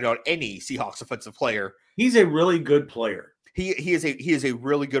be shouting out any Seahawks offensive player. He's a really good player. He is a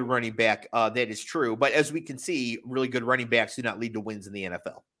really good running back. That is true. But as we can see, really good running backs do not lead to wins in the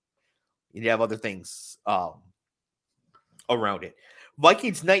NFL. You have other things around it.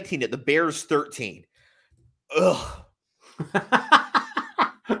 Vikings 19 at the Bears 13. Ugh.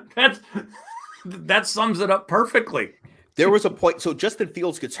 That sums it up perfectly. There was a point. So Justin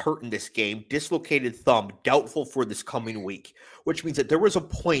Fields gets hurt in this game, dislocated thumb, doubtful for this coming week, which means that there was a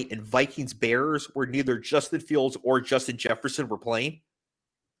point in Vikings Bears where neither Justin Fields or Justin Jefferson were playing.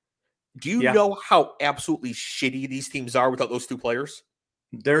 Do you know how absolutely shitty these teams are without those two players?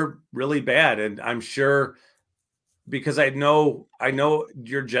 They're really bad. And I'm sure because I know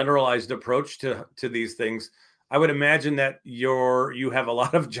your generalized approach to these things. I would imagine that you have a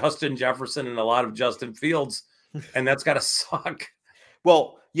lot of Justin Jefferson and a lot of Justin Fields, and that's got to suck.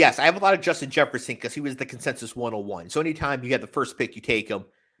 Well, yes, I have a lot of Justin Jefferson because he was the consensus 101. So anytime you get the first pick, you take him.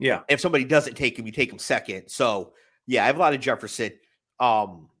 Yeah. If somebody doesn't take him, you take him second. So yeah, I have a lot of Jefferson.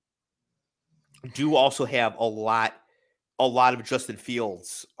 Do also have a lot of Justin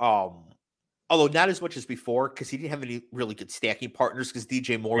Fields. Although not as much as before because he didn't have any really good stacking partners because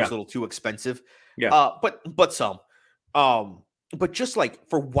DJ Moore was a little too expensive. Yeah. But some. But just like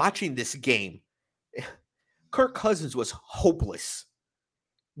for watching this game, Kirk Cousins was hopeless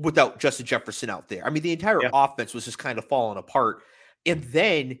without Justin Jefferson out there. I mean, the entire offense was just kind of falling apart. And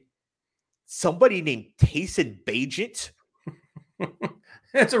then somebody named Tyson Bagent.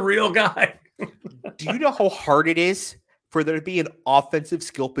 That's a real guy. Do you know how hard it is for there to be an offensive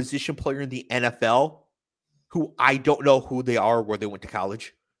skill position player in the NFL who I don't know who they are or where they went to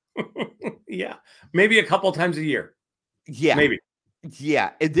college? Yeah. Maybe a couple times a year. Yeah. Maybe.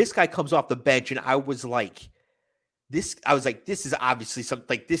 Yeah. And this guy comes off the bench and I was like, this is obviously something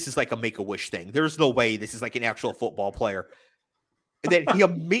like this is like a Make-A-Wish thing. There's no way this is like an actual football player. And then he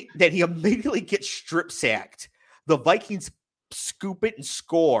immediately gets strip sacked. The Vikings scoop it and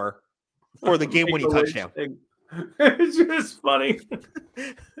score for the game-winning touchdown. It's just funny.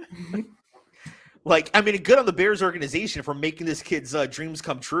 Like, I mean, good on the Bears organization for making this kid's dreams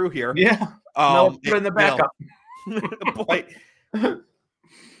come true here. Yeah. No, put in the backup. But,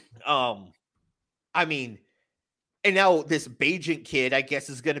 I mean, and now this Bagent kid, I guess,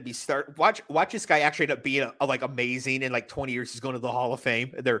 is going to be Watch this guy actually end up being like amazing. In like 20 years, he's going to the Hall of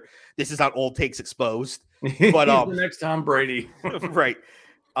Fame. This is not Old Takes Exposed. But the next Tom Brady, right?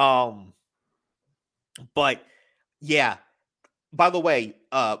 But yeah. By the way,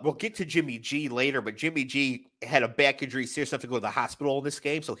 we'll get to Jimmy G later, but Jimmy G had a back injury, serious enough to go to the hospital in this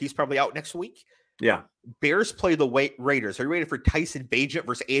game, so he's probably out next week. Yeah. Bears play the Raiders. Are you ready for Tyson Bagent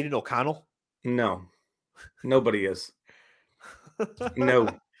versus Aiden O'Connell? No. Nobody is. No.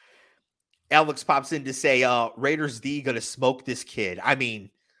 Alex pops in to say, Raiders D gonna smoke this kid. I mean,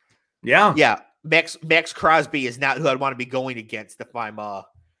 yeah. Max Crosby is not who I'd want to be going against if I'm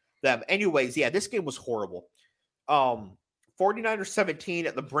them. Anyways, yeah, this game was horrible. 49ers 17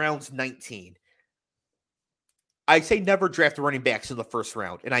 at the Browns 19. I say never draft running backs in the first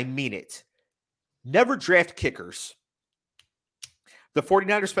round, and I mean it. Never draft kickers. The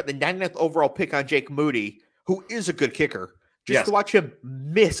 49ers spent the 99th overall pick on Jake Moody, who is a good kicker, just to watch him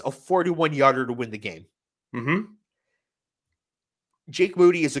miss a 41-yarder to win the game. Mm-hmm. Jake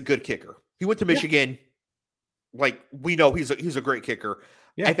Moody is a good kicker. He went to Michigan. Like, we know he's a great kicker.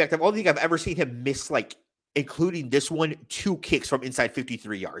 Yeah. In fact, I don't think I've ever seen him miss, like, including this one, 2 kicks from inside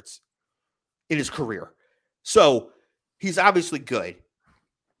 53 yards in his career. So he's obviously good.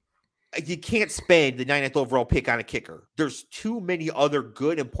 You can't spend the 99th overall pick on a kicker. There's too many other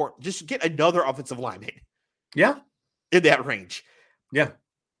good, important. Just get another offensive lineman. Yeah. In that range. Yeah.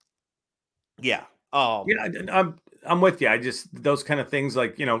 Yeah. I'm with you. I just, those kind of things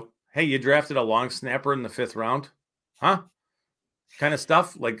like, hey, you drafted a long snapper in the 5th round. Huh? Kind of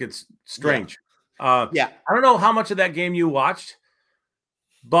stuff. Like, it's strange. Yeah. I don't know how much of that game you watched,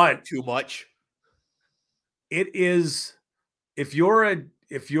 but too much. It is, if you're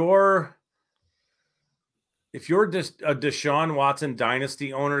just a Deshaun Watson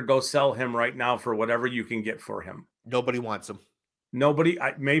dynasty owner, go sell him right now for whatever you can get for him. Nobody wants him.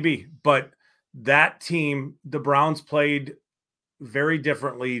 Maybe, but that team, the Browns played very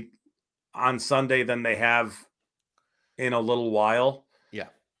differently on Sunday than they have in a little while. Yeah.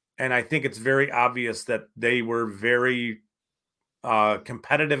 And I think it's very obvious that they were very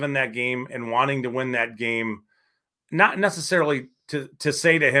competitive in that game and wanting to win that game, not necessarily to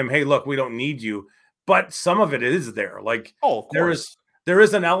say to him, hey, look, we don't need you, but some of it is there. Like, of course. There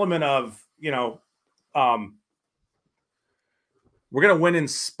is an element of, we're going to win in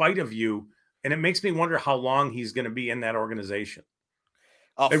spite of you. And it makes me wonder how long he's going to be in that organization.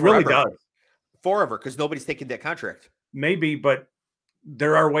 It really does. Forever, because nobody's taking that contract. Maybe, but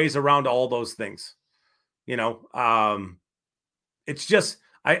there are ways around all those things. It's just,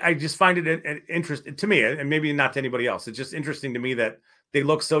 I just find it interesting to me, and maybe not to anybody else. It's just interesting to me that they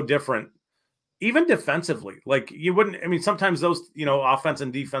look so different, even defensively. Like, you wouldn't, sometimes those, offense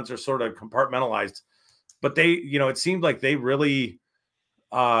and defense are sort of compartmentalized, but they, it seemed like they really,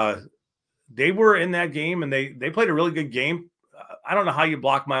 they were in that game and they played a really good game. I don't know how you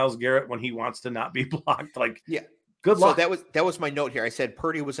block Myles Garrett when he wants to not be blocked. Like, yeah. Good luck. So that was my note here. I said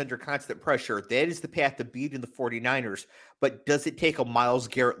Purdy was under constant pressure. That is the path to beating the 49ers. But does it take a Myles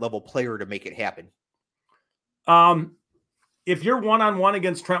Garrett level player to make it happen? If you're one-on-one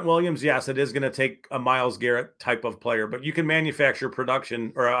against Trent Williams, yes, it is going to take a Myles Garrett type of player. But you can manufacture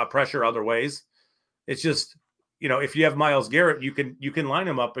production or pressure other ways. It's just, if you have Myles Garrett, you can line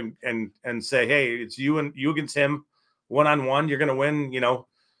him up and say, hey, it's you against him one-on-one. You're going to win,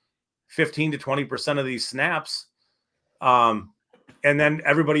 15 to 20% of these snaps. And then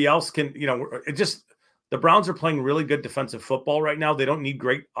everybody else can, the Browns are playing really good defensive football right now. They don't need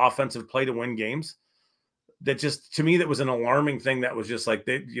great offensive play to win games. That just, to me, that was an alarming thing. That was just like,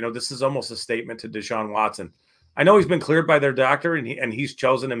 this is almost a statement to Deshaun Watson. I know he's been cleared by their doctor and he's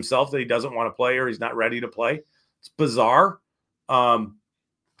chosen himself that he doesn't want to play or he's not ready to play. It's bizarre. It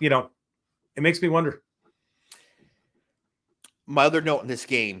makes me wonder. My other note in this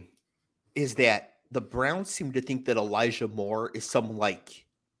game is that the Browns seem to think that Elijah Moore is some like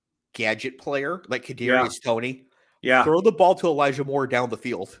gadget player, like Kadarius Toney. Yeah. Throw the ball to Elijah Moore down the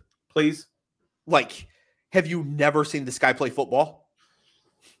field. Please. Like, have you never seen this guy play football?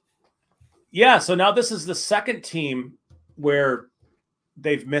 Yeah, so now this is the second team where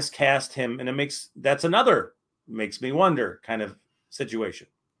they've miscast him, and that's another makes me wonder kind of situation.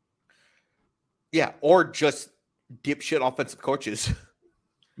 Yeah, or just dipshit offensive coaches.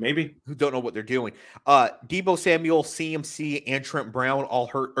 Maybe. Who don't know what they're doing. Deebo Samuel, CMC, and Trent Brown all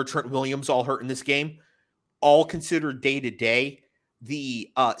hurt, or Trent Williams all hurt in this game. All considered day-to-day. The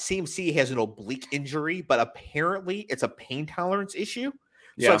CMC has an oblique injury, but apparently it's a pain tolerance issue.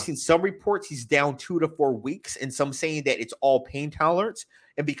 So I've seen some reports he's down 2 to 4 weeks, and some saying that it's all pain tolerance.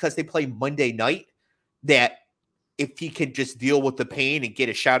 And because they play Monday night, that if he can just deal with the pain and get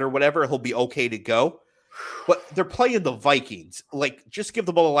a shot or whatever, he'll be okay to go. But they're playing the Vikings. Like, just give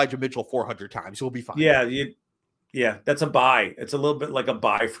the ball Elijah Mitchell 400 times. He'll be fine. Yeah, that's a buy. It's a little bit like a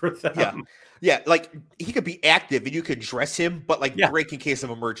buy for them. Yeah, like he could be active and you could dress him, but break in case of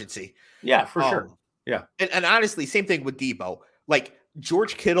emergency. Yeah, for sure. Yeah. And honestly, same thing with Deebo. Like,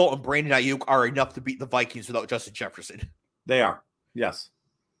 George Kittle and Brandon Ayuk are enough to beat the Vikings without Justin Jefferson. They are. Yes.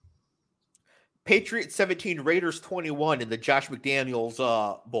 Patriots 17, Raiders 21 in the Josh McDaniels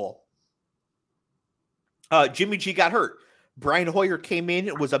Bowl. Jimmy G got hurt. Brian Hoyer came in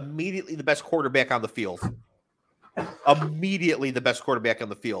and was immediately the best quarterback on the field. Immediately the best quarterback on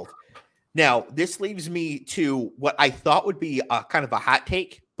the field. Now, this leaves me to what I thought would be a kind of a hot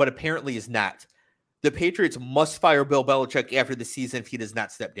take, but apparently is not. The Patriots must fire Bill Belichick after the season if he does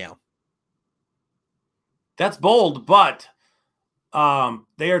not step down. That's bold, but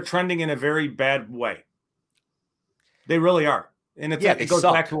they are trending in a very bad way. They really are. And it goes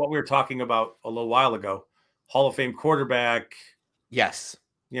back to what we were talking about a little while ago. Hall of Fame quarterback. Yes.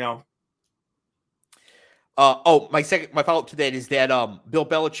 My follow-up to that is that Bill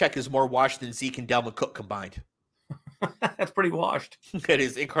Belichick is more washed than Zeke and Dalvin Cook combined. That's pretty washed. It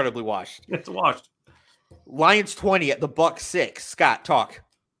is incredibly washed. It's washed. Lions 20 at the Bucs 6. Scott, talk.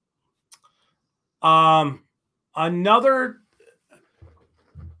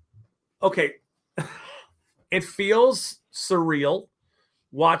 Okay. It feels surreal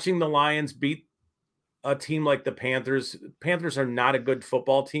watching the Lions beat a team like the Panthers. Panthers are not a good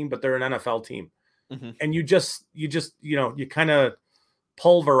football team, but they're an NFL team. Mm-hmm. And you kind of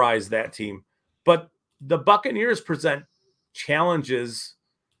pulverize that team. But the Buccaneers present challenges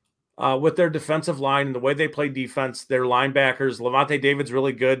with their defensive line and the way they play defense. Their linebackers, Levante David's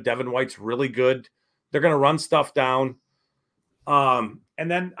really good. Devin White's really good. They're going to run stuff down. And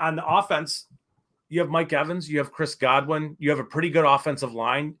then on the offense, you have Mike Evans, you have Chris Godwin, you have a pretty good offensive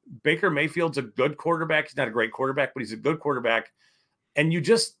line. Baker Mayfield's a good quarterback. He's not a great quarterback, but he's a good quarterback. And you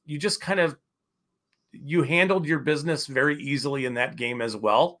handled your business very easily in that game as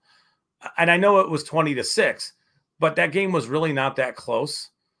well. And I know it was 20-6, but that game was really not that close.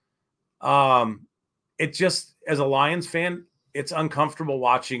 It just, as a Lions fan, it's uncomfortable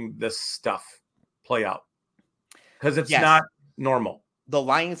watching this stuff play out because it's not normal. The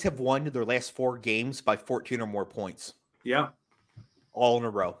Lions have won their last 4 games by 14 or more points. Yeah. All in a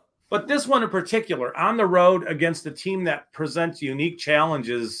row. But this one in particular, on the road against a team that presents unique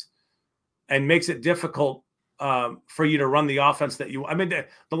challenges and makes it difficult for you to run the offense that you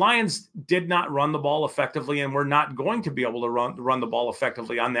 – the Lions did not run the ball effectively, and we're not going to be able to run the ball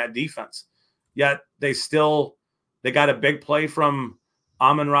effectively on that defense. Yet they got a big play from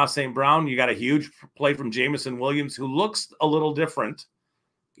Amon-Ra St. Brown. You got a huge play from Jameson Williams, who looks a little different.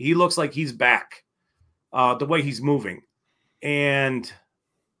 He looks like he's back, the way he's moving. And,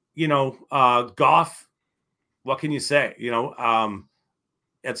 Goff, what can you say?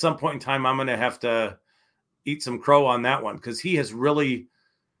 At some point in time, I'm going to have to eat some crow on that one because he has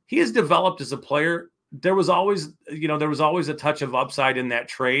developed as a player. There was always a touch of upside in that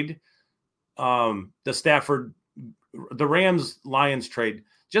trade. The Rams-Lions trade,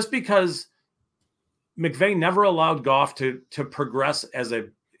 just because McVay never allowed Goff to progress as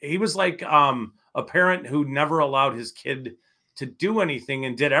he was like a parent who never allowed his kid to do anything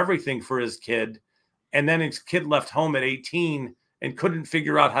and did everything for his kid. And then his kid left home at 18 and couldn't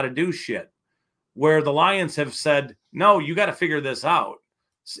figure out how to do shit. Where the Lions have said, no, you got to figure this out.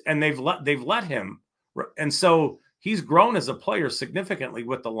 And they've let him. And so he's grown as a player significantly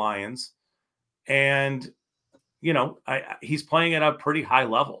with the Lions. And, you know, he's playing at a pretty high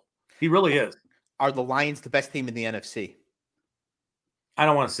level. He really is. Are the Lions the best team in the NFC? I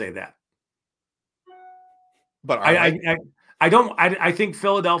don't want to say that. But I think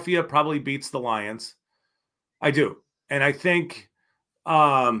Philadelphia probably beats the Lions. I do. And I think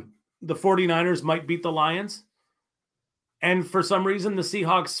the 49ers might beat the Lions. And for some reason, the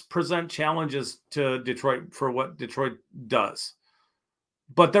Seahawks present challenges to Detroit for what Detroit does.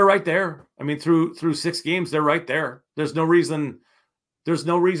 But they're right there. I mean, through 6 games, they're right there. There's no reason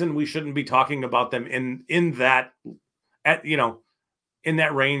we shouldn't be talking about them in that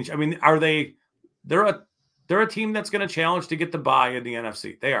range. I mean, they're a team that's going to challenge to get the bye in the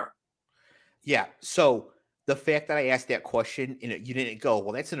NFC. They are. Yeah. So the fact that I asked that question and you didn't go,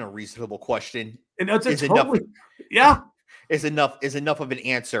 well, that's an unreasonable question. And that's enough. Yeah. Is enough of an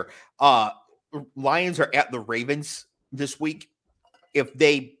answer. Lions are at the Ravens this week. If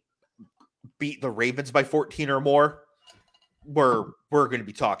they beat the Ravens by 14 or more, we're going to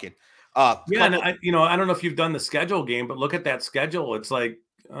be talking. And I don't know if you've done the schedule game, but look at that schedule. It's like,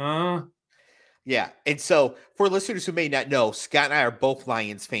 yeah. And so for listeners who may not know, Scott and I are both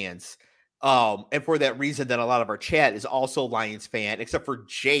Lions fans. And for that reason, then a lot of our chat is also Lions fan, except for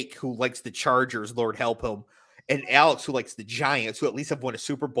Jake, who likes the Chargers, Lord help him, and Alex, who likes the Giants, who at least have won a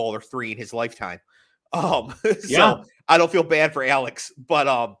Super Bowl or 3 in his lifetime. So I don't feel bad for Alex,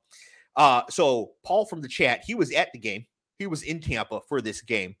 but so Paul from the chat, he was at the game. He was in Tampa for this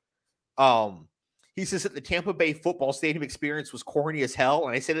game. He says that the Tampa Bay football stadium experience was corny as hell,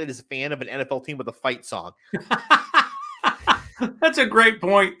 and I said it as a fan of an NFL team with a fight song. That's a great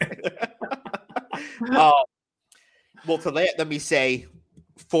point. Well, to that, let me say,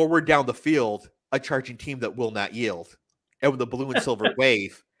 forward down the field, a charging team that will not yield. And with the blue and silver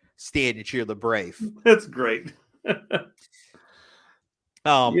wave, stand and cheer the brave. That's great. And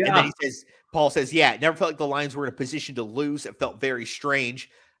then Paul says, yeah, it never felt like the Lions were in a position to lose. It felt very strange.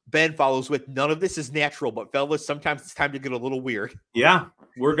 Ben follows with, none of this is natural, but fellas, sometimes it's time to get a little weird. Yeah,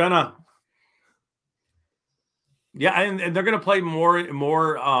 we're gonna. Yeah, and they're gonna play more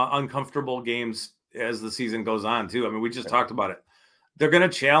uncomfortable games as the season goes on too. I mean, we just talked about it. They're gonna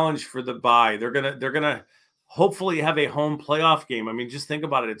challenge for the bye. They're gonna hopefully have a home playoff game. I mean, just think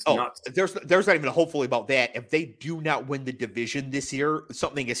about it. It's nuts. There's not even a hopefully about that. If they do not win the division this year,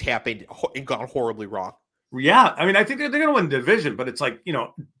 something has happened and gone horribly wrong. Yeah, I mean, I think they're going to win the division, but it's like,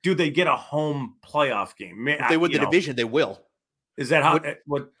 do they get a home playoff game? If they win the division, they will. Is that how?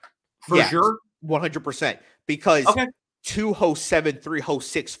 Sure? 100%. Because 2 host 7, 3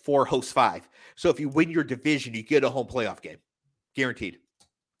 host 6, 4 host 5. So if you win your division, you get a home playoff game, guaranteed.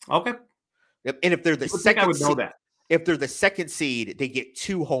 Okay. Yep. And if they're the second, I would know that. If they're the second seed, they get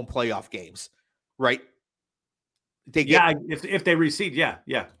 2 home playoff games, right? If they reseed,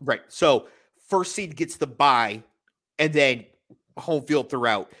 yeah. Right. So first seed gets the bye, and then home field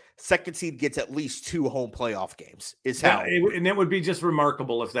throughout. Second seed gets at least 2 home playoff games. And it would be just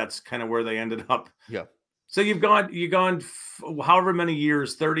remarkable if that's kind of where they ended up. Yeah. So you've gone however many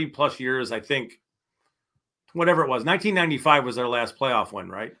years, 30 plus years, I think. Whatever it was, 1995 was their last playoff win,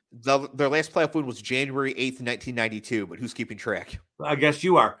 right? Their last playoff win was January 8th, 1992. But who's keeping track? I guess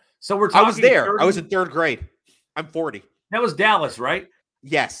you are. So we're talking. I was there. I was in 3rd grade. I'm 40. That was Dallas, right?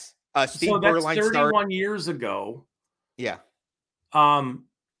 Yes. Steve Berline 31 years ago. Yeah. And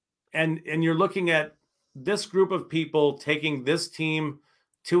you're looking at this group of people taking this team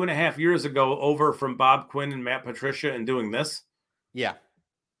 2.5 years ago over from Bob Quinn and Matt Patricia and doing this. Yeah.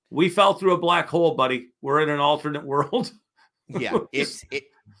 We fell through a black hole, buddy. We're in an alternate world. Yeah.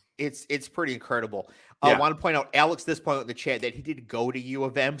 It's pretty incredible. I want to point out Alex this point in the chat that he did go to U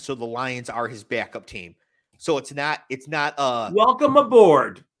of M, so the Lions are his backup team. So it's not welcome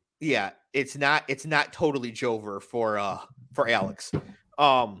aboard. Yeah, it's not totally Jover for Alex.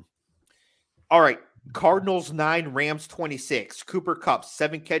 All right. Cardinals 9, Rams 26. Cooper Kupp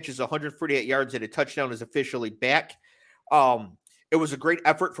 7 catches, 148 yards, and a touchdown is officially back. It was a great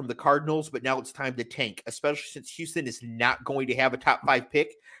effort from the Cardinals, but now it's time to tank, especially since Houston is not going to have a top 5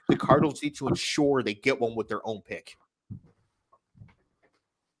 pick. The Cardinals need to ensure they get one with their own pick.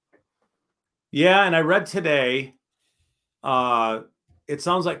 Yeah, and I read today, it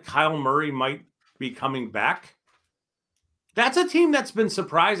sounds like Kyle Murray might be coming back. That's a team that's been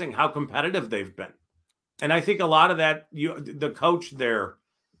surprising how competitive they've been. And I think a lot of that, the coach there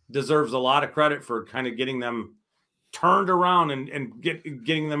deserves a lot of credit for kind of getting them turned around and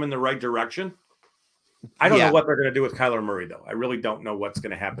getting them in the right direction. I don't know what they're going to do with Kyler Murray, though. I really don't know what's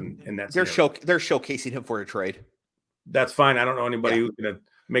going to happen in that. They're showcasing him for a trade. That's fine. I don't know anybody who's going to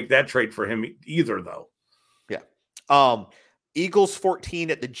make that trade for him either, though. Yeah. Eagles 14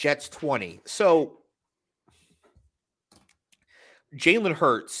 at the Jets 20. So Jalen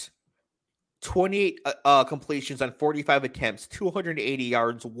Hurts, 28 completions on 45 attempts, 280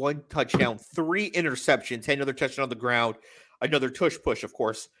 yards, 1 touchdown, 3 interceptions, had another touchdown on the ground, another tush push, of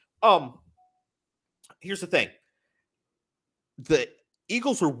course. Here's the thing. The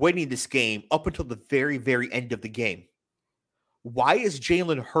Eagles were winning this game up until the very, very end of the game. Why is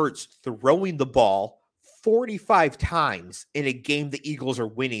Jalen Hurts throwing the ball 45 times in a game the Eagles are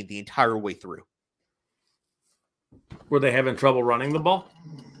winning the entire way through? Were they having trouble running the ball?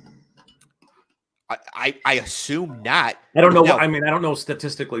 I assume not. I don't know. I don't know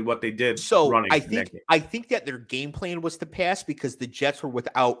statistically what they did. So I think that their game plan was to pass because the Jets were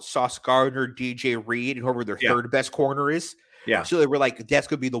without Sauce Gardner, DJ Reed, and whoever their third best corner is. Yeah. So they were like, that's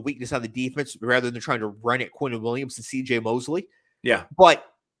going to be the weakness on the defense rather than trying to run at Quinn Williams and CJ Mosley. Yeah. But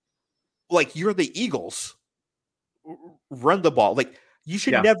like, you're the Eagles. Run the ball. Like, you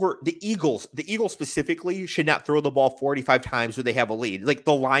should never, the Eagles specifically should not throw the ball 45 times when they have a lead. Like,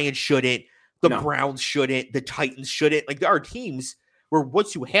 the Lions shouldn't. The Browns shouldn't. The Titans shouldn't. Like, there are teams where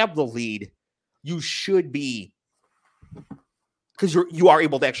once you have the lead, you should be, because you are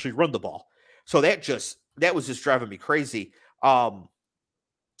able to actually run the ball. So that was just driving me crazy.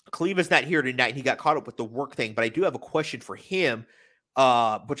 Cleve is not here tonight. He got caught up with the work thing, but I do have a question for him,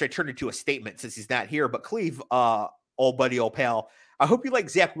 which I turned into a statement since he's not here. But Cleve, old buddy, old pal, I hope you like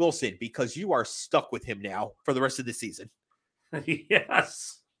Zach Wilson because you are stuck with him now for the rest of the season.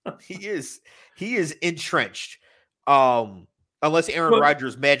 Yes. He is entrenched. Unless Aaron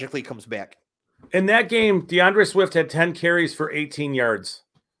Rodgers magically comes back. In that game, DeAndre Swift had 10 carries for 18 yards.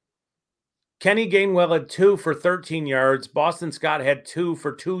 Kenny Gainwell had 2 for 13 yards. Boston Scott had 2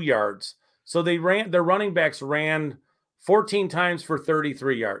 for 2 yards. So their running backs ran 14 times for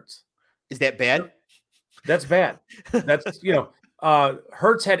 33 yards. Is that bad? That's bad. That's,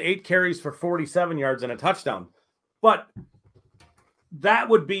 Hurts had 8 carries for 47 yards and a touchdown. But that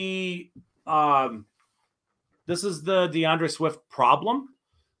would be this is the DeAndre Swift problem.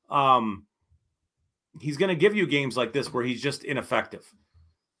 He's going to give you games like this where he's just ineffective,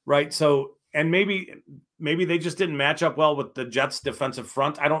 right? So, and maybe they just didn't match up well with the Jets defensive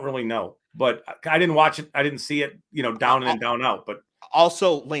front. I don't really know, but I didn't watch it. I didn't see it, down in and down out. But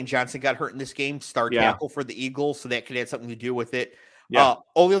also, Lane Johnson got hurt in this game, tackle for the Eagles, so that could have something to do with it. Yeah.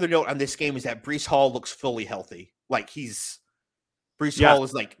 Only other note on this game is that Breece Hall looks fully healthy. Like Breece Hall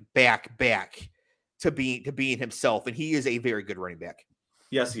is like back to being himself, and he is a very good running back.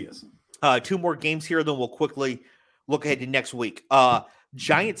 Yes, he is. 2 more games here, then we'll quickly look ahead to next week.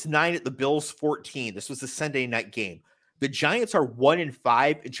 Giants 9 at the Bills 14. This was a Sunday night game. The Giants are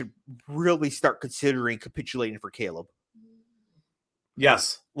 1-5 and should really start considering capitulating for Caleb.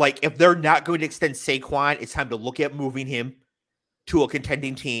 Yes. Like, if they're not going to extend Saquon, it's time to look at moving him to a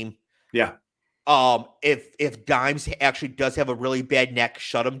contending team. Yeah. If Dimes actually does have a really bad neck,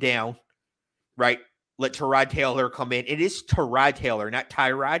 shut him down, right? Let Tyrod Taylor come in. It is Tyrod Taylor, not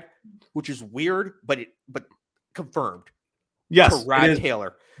Tyrod, which is weird, but confirmed. Yes, Tyrod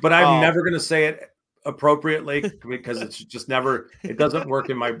Taylor. But I'm never going to say it appropriately because it's just it doesn't work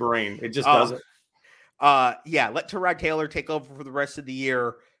in my brain. It just doesn't. Let Tyrod Taylor take over for the rest of the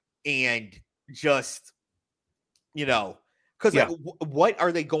year and just, because what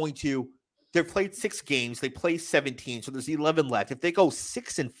are they going to? They've played 6 games. They play 17, so there's 11 left. If they go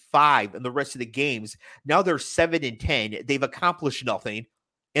 6-5 in the rest of the games, now they're 7-10. They've accomplished nothing,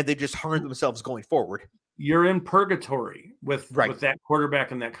 and they just harm themselves going forward. You're in purgatory with that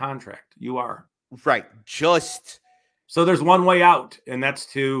quarterback and that contract. You are. Right. So there's one way out, and that's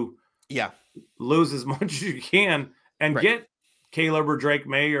to lose as much as you can and get Caleb or Drake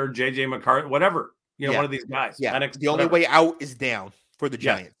May or JJ McCarthy, whatever, one of these guys. Yeah. The only way out is down for the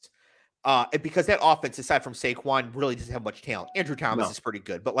Giants. Because that offense, aside from Saquon, really doesn't have much talent. Andrew Thomas is pretty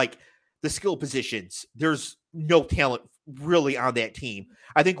good, but like the skill positions, there's no talent really on that team.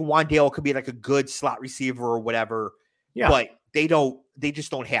 I think Wan'Dale could be like a good slot receiver or whatever, but they just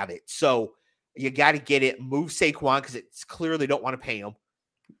don't have it. So you got to get it, move Saquon because it's clear they don't want to pay him.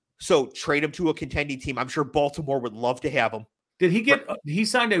 So trade him to a contending team. I'm sure Baltimore would love to have him. Did he he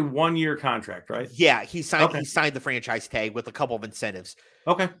signed a 1-year contract, right? Yeah, he signed the franchise tag with a couple of incentives.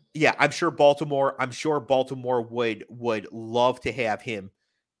 Okay. Yeah, I'm sure Baltimore would love to have him.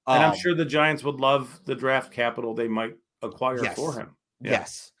 And I'm sure the Giants would love the draft capital they might acquire for him. Yeah.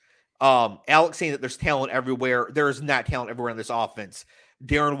 Yes. Alex saying that there's talent everywhere. There is not talent everywhere in this offense.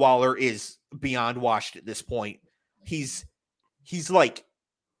 Darren Waller is beyond washed at this point. He's like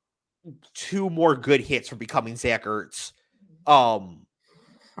 2 more good hits from becoming Zach Ertz.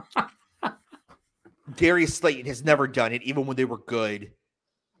 Darius Slayton has never done it, even when they were good.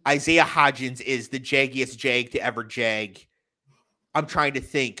 Isaiah Hodgins is the jaggiest jag to ever jag. I'm trying to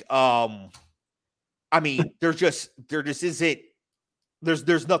think. I mean, there just isn't.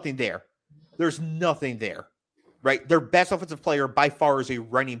 There's nothing there. There's nothing there, right? Their best offensive player by far is a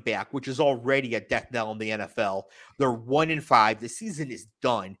running back, which is already a death knell in the NFL. They're 1-5. The season is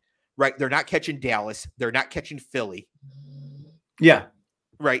done, right? They're not catching Dallas. They're not catching Philly. Yeah.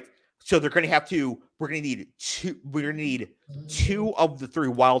 Right. So they're going to have to, we're going to need 2 of the 3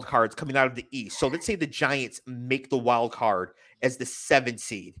 wild cards coming out of the East. So let's say the Giants make the wild card as the 7th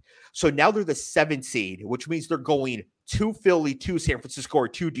seed. So now they're the 7th seed, which means they're going to Philly, to San Francisco, or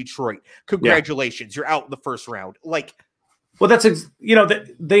to Detroit. Congratulations. Yeah. You're out in the first round. Like, well, that's, they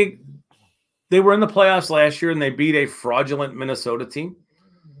were in the playoffs last year and they beat a fraudulent Minnesota team.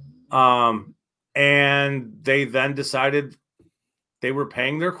 And they then decided they were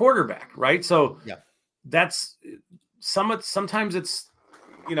paying their quarterback, right? So yeah, that's sometimes it's,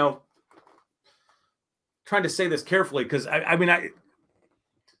 trying to say this carefully because I think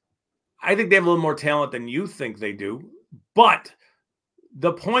they have a little more talent than you think they do, but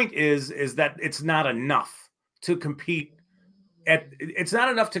the point is that it's not enough to compete at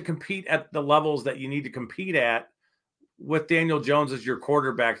the levels that you need to compete at with Daniel Jones as your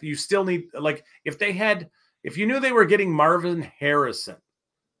quarterback. You still need, like, if you knew they were getting Marvin Harrison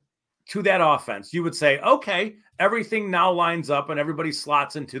to that offense, you would say, okay, everything now lines up and everybody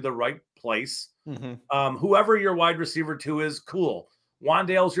slots into the right place. Mm-hmm. Whoever your wide receiver 2 is, cool.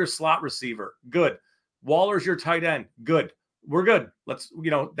 Wandale's your slot receiver. Good. Waller's your tight end. Good. We're good. Let's,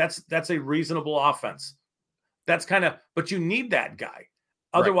 that's a reasonable offense. That's but you need that guy.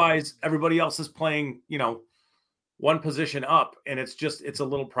 Otherwise, right, everybody else is playing, one position up, and it's a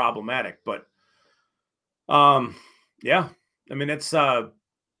little problematic. But yeah, I mean, it's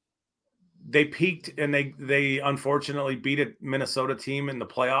they peaked and they unfortunately beat a Minnesota team in the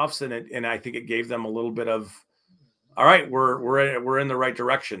playoffs, and I think it gave them a little bit of, all right, we're in the right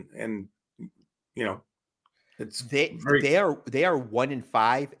direction, and it's they are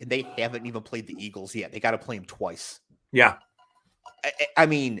 1-5 and they haven't even played the Eagles yet. They got to play them twice. Yeah, I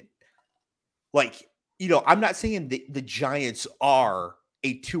mean, like, I'm not saying the Giants are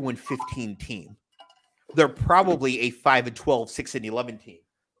a 2-15 team. They're probably a 5-12, 6-11 team.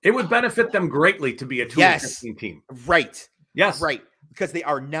 It would benefit them greatly to be a 2-15 team. Right. Yes. Right. Because they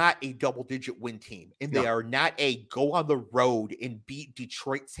are not a double-digit win team, and they are not a go on the road and beat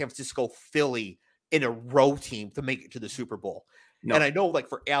Detroit, San Francisco, Philly in a row team to make it to the Super Bowl. No. And I know, like,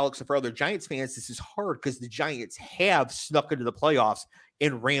 for Alex and for other Giants fans, this is hard because the Giants have snuck into the playoffs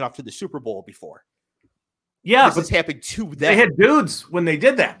and ran off to the Super Bowl before. Yeah. This has happened to them. They had dudes when they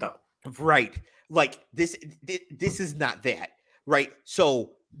did that, though. Right. Like, this is not that, right?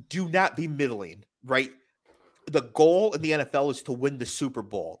 So do not be middling, right? The goal in the NFL is to win the Super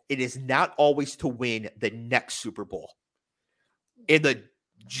Bowl. It is not always to win the next Super Bowl. And the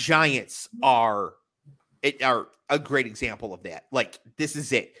Giants are a great example of that. Like, this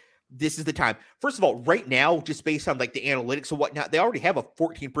is it. This is the time. First of all, right now, just based on like the analytics and whatnot, they already have a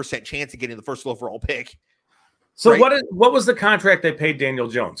 14% chance of getting the first overall pick. So right? What was the contract they paid Daniel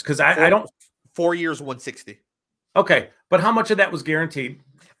Jones? Because I don't 4 years, 160. Okay, but how much of that was guaranteed?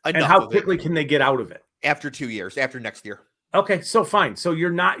 Enough, and how quickly can they get out of it? After 2 years, after next year. Okay, so fine. So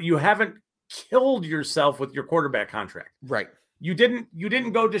you haven't killed yourself with your quarterback contract. Right. You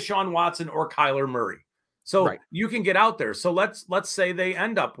didn't go Deshaun Watson or Kyler Murray. So you can get out there. So let's say they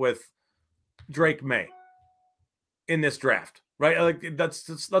end up with Drake May in this draft, right? Like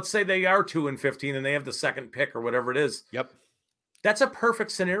let's say they are 2-15 and they have the second pick or whatever it is. Yep. That's a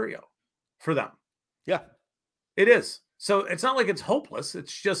perfect scenario for them. Yeah. It is. So it's not like it's hopeless.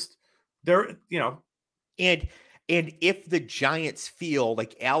 It's just they're, And if the Giants feel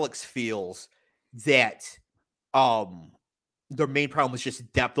like Alex feels that their main problem is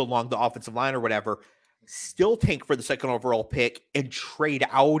just depth along the offensive line or whatever, still tank for the second overall pick and trade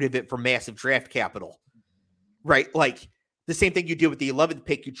out of it for massive draft capital. Right? Like the same thing you did with the 11th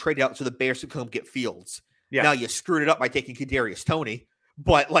pick, you trade out so the Bears could come get Fields. Yeah. Now you screwed it up by taking Kadarius Toney,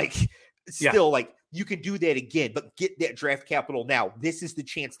 but like still like you can do that again, but get that draft capital now. This is the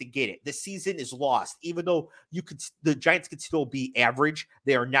chance to get it. The season is lost. Even though the Giants could still be average,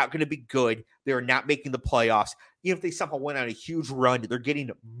 they are not going to be good. They are not making the playoffs. Even if they somehow went on a huge run, they're getting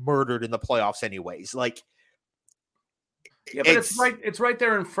murdered in the playoffs anyways. Like, Yeah, but it's right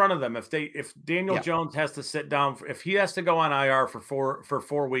there in front of them. If Daniel Jones has to sit down, if he has to go on IR for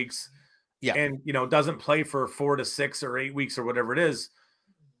 4 weeks, and doesn't play for 4 to 6 or 8 weeks or whatever it is,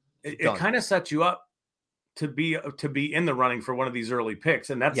 it kind of sets you up to be in the running for one of these early picks,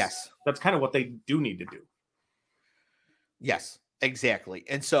 and that's kind of what they do need to do. Yes, exactly.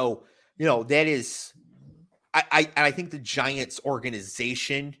 And so that is, I think the Giants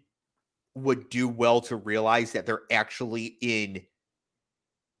organization would do well to realize that they're actually in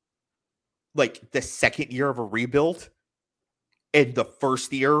like the second year of a rebuild, and the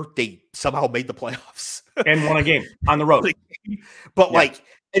first year they somehow made the playoffs and won a game on the road. But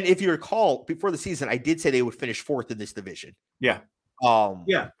and if you recall, before the season, I did say they would finish 4th in this division.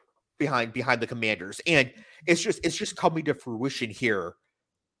 Behind the Commanders, and it's just coming to fruition here.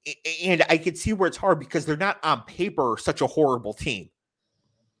 And I can see where it's hard because they're not on paper such a horrible team,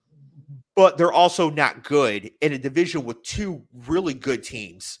 but they're also not good in a division with 2 really good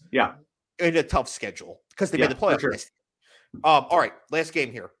teams. Yeah, in a tough schedule because they made the playoffs. Sure. All right, last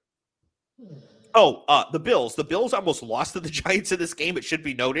game here. The Bills. The Bills almost lost to the Giants in this game. It should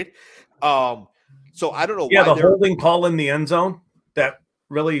be noted. So I don't know. Yeah, why the holding call in the end zone that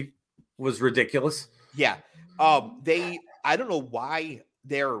really was ridiculous. Yeah. I don't know why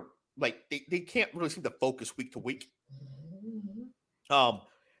they're like they can't really seem to focus week to week. But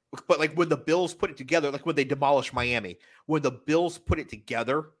like when the Bills put it together, like when they demolished Miami, when the Bills put it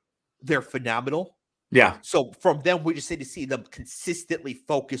together, they're phenomenal. Yeah. So from them, we just need to see them consistently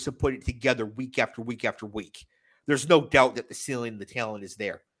focus and put it together week after week after week. There's no doubt that the ceiling and the talent is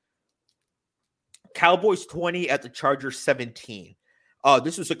there. Cowboys 20 at the Chargers 17.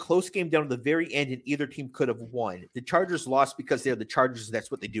 This was a close game down to the very end, and either team could have won. The Chargers lost because they're the Chargers.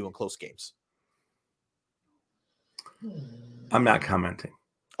 That's what they do in close games. I'm not commenting.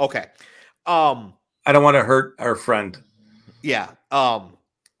 Okay. I don't want to hurt our friend. Yeah.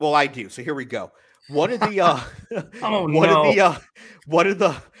 Well, I do. So here we go. One of the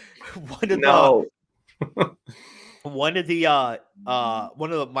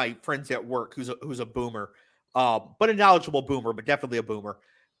one of my friends at work who's a boomer, but a knowledgeable boomer, but definitely a boomer.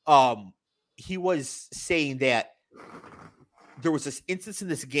 He was saying that there was this instance in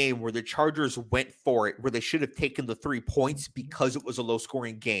this game where the Chargers went for it, where they should have taken the 3 points because it was a low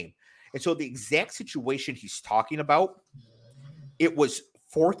scoring game. And so the exact situation he's talking about, it was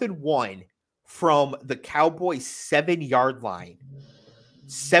 4th and 1 from the Cowboys 7-yard line,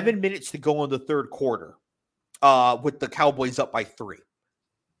 7 minutes to go in the third quarter, with the Cowboys up by 3.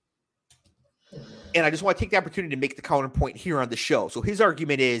 And I just want to take the opportunity to make the counterpoint here on the show. So his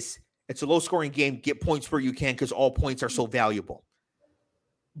argument is it's a low-scoring game. Get points where you can because all points are so valuable.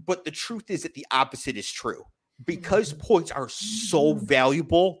 But the truth is that the opposite is true. Because points are so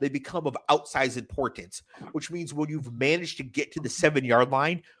valuable, they become of outsized importance, which means when you've managed to get to the 7-yard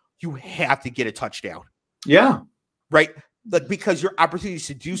line, you have to get a touchdown. Yeah. Right? Like, because your opportunities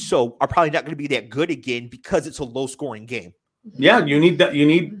to do so are probably not going to be that good again because it's a low-scoring game. Yeah, you need that. You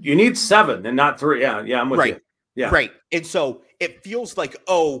need 7 and not 3. Yeah, I'm with you. Yeah, right. And so it feels like,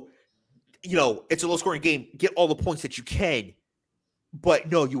 it's a low-scoring game. Get all the points that you can,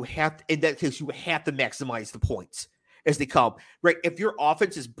 but no, you have to. In that case, you have to maximize the points as they come. Right? If your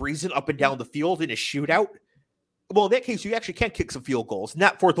offense is breezing up and down the field in a shootout, well, in that case, you actually can kick some field goals.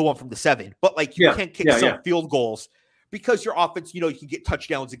 Not 4th and 1 from the 7, but like you can kick some field goals because your offense, you can get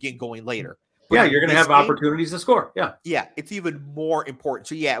touchdowns again going later. But you're going to have opportunities to score. Yeah, it's even more important.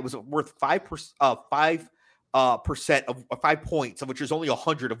 So it was worth 5% of 5 points, of which there's only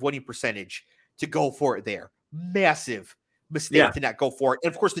 100 of winning percentage to go for it there. Massive mistake to not go for it.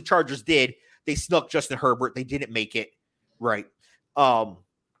 And of course, the Chargers did. They snuck Justin Herbert. They didn't make it right,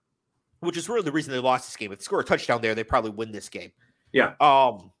 which is really the reason they lost this game. If they score a touchdown there, they probably win this game. Yeah.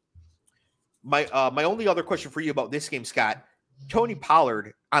 My only other question for you about this game, Scott. Tony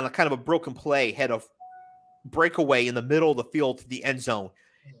Pollard on a kind of a broken play had a breakaway in the middle of the field to the end zone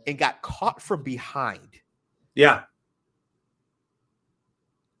and got caught from behind. Yeah.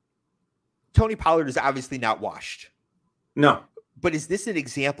 Tony Pollard is obviously not washed. No. But is this an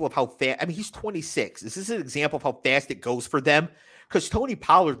example of how fast? I mean, he's 26. Is this an example of how fast it goes for them? Because Tony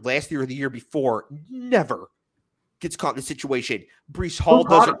Pollard last year or the year before never gets caught in a situation. Breece Hall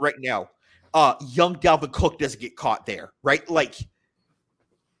does it right now. Young Dalvin Cook doesn't get caught there, right? Like,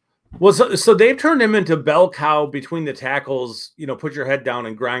 well, so they've turned him into bell cow between the tackles. Put your head down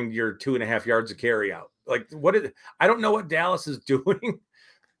and grind your 2.5 yards of carry out. Like, I don't know what Dallas is doing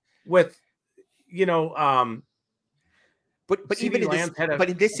with, But even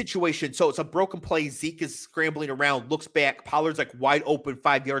in this situation, so it's a broken play. Zeke is scrambling around, looks back. Pollard's like wide open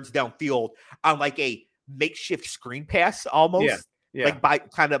 5 yards downfield on like a makeshift screen pass almost. Yeah. Like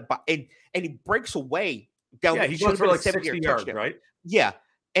and he breaks away down. Yeah, he goes for like 60 yards, right? Yeah.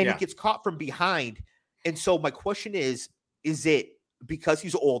 And Yeah. he gets caught from behind. And so my question is it because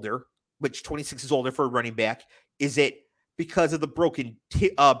he's older, which 26 is older for a running back? Is it because of the broken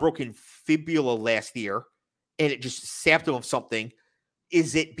fibula last year and it just sapped him of something?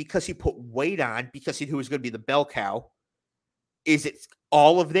 Is it because he put weight on because he knew he was going to be the bell cow? Is it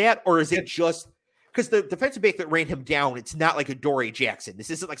all of that? Or is it just because the defensive back that ran him down, it's not like a Dory Jackson. This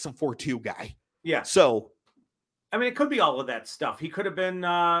isn't like some 4-2 guy. Yeah. So, I mean, it could be all of that stuff. He could have been,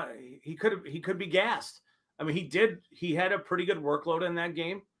 he could be gassed. I mean, he had a pretty good workload in that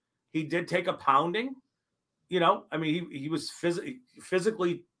game. He did take a pounding, I mean, he was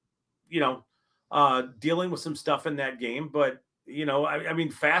physically, dealing with some stuff in that game, but I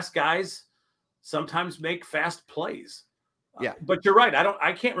mean, fast guys sometimes make fast plays. Yeah. But you're right.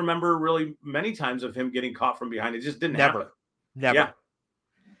 I can't remember really many times of him getting caught from behind. It just didn't happen. Never.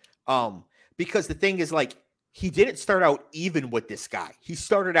 Yeah. Because the thing is, like, he didn't start out even with this guy. He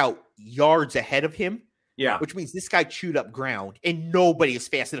started out yards ahead of him. Yeah. Which means this guy chewed up ground, and nobody is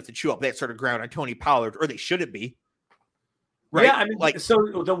fast enough to chew up that sort of ground on Tony Pollard, or they shouldn't be. Right. Yeah. I mean, like, so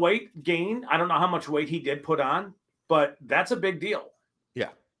the weight gain, I don't know how much weight he did put on, but that's a big deal. Yeah.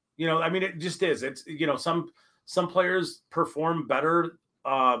 I mean, it just is. It's, some players perform better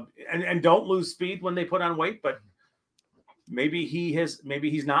and don't lose speed when they put on weight, but maybe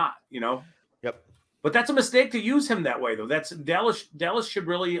he's not, Yep. But that's a mistake to use him that way, though. That's Dallas should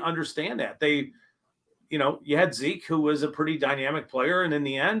really understand that. They, you had Zeke, who was a pretty dynamic player, and in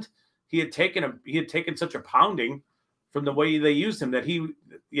the end, he had taken such a pounding from the way they used him that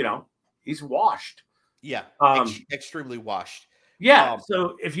he's washed. Yeah. Extremely washed. Yeah.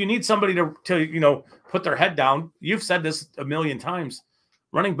 So if you need somebody to put their head down, you've said this a million times.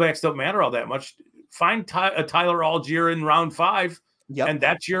 Running backs don't matter all that much. Find a Tyler Algier in round 5, and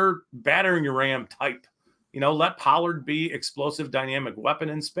that's your battering ram type. Let Pollard be explosive, dynamic weapon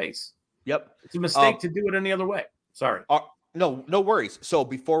in space. Yep. It's a mistake to do it any other way. Sorry. No worries. So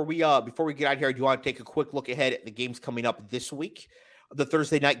before we get out here, do you want to take a quick look ahead at the games coming up this week? The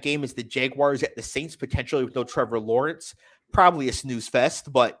Thursday night game is the Jaguars at the Saints, potentially with no Trevor Lawrence. Probably a snooze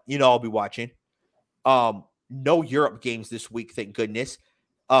fest, but I'll be watching. No Europe games this week, thank goodness.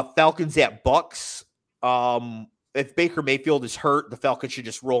 Falcons at Bucks. If Baker Mayfield is hurt, the Falcons should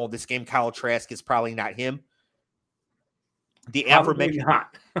just roll in this game. Kyle Trask is probably not him. The aforementioned,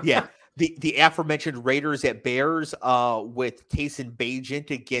 the aforementioned Raiders at Bears with Taysom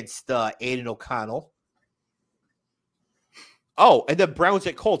Bagent against Aiden O'Connell. Oh, and then Browns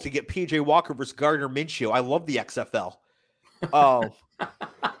at Colts to get PJ Walker versus Gardner Minshew. I love the XFL. Oh,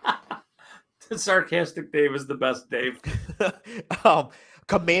 the sarcastic Dave is the best Dave.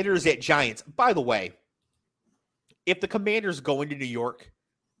 Commanders at Giants. By the way, if the Commanders go into New York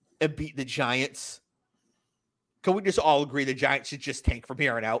and beat the Giants, can we just all agree the Giants should just tank from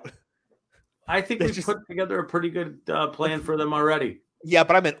here on out? I think we've put together a pretty good plan for them already. Yeah,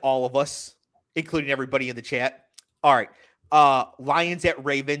 but I meant all of us, including everybody in the chat. All right. Lions at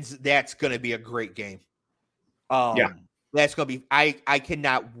Ravens. That's going to be a great game. That's going to be, I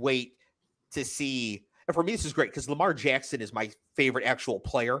cannot wait to see. And for me, this is great because Lamar Jackson is my favorite actual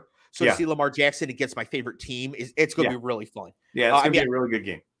player. So to see Lamar Jackson against my favorite team, it's going to be really fun. Yeah, it's going to be a really good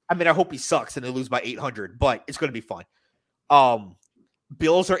game. I mean, I hope he sucks and they lose by 800, but it's going to be fun.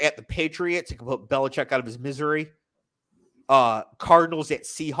 Bills are at the Patriots. You can put Belichick out of his misery. Cardinals at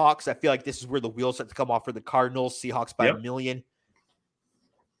Seahawks. I feel like this is where the wheels have to come off for the Cardinals. Seahawks by 1 million.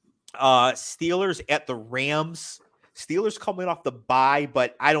 Steelers at the Rams. Steelers coming off the bye,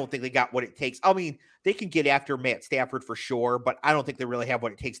 but I don't think they got what it takes. I mean, they can get after Matt Stafford for sure, but I don't think they really have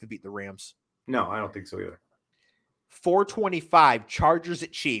what it takes to beat the Rams. No, I don't think so either. 425, Chargers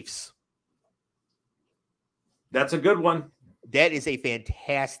at Chiefs. That's a good one. That is a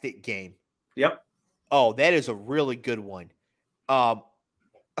fantastic game. Yep. Oh, that is a really good one.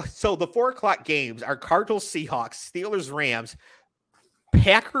 So the 4:00 games are Cardinals, Seahawks, Steelers, Rams,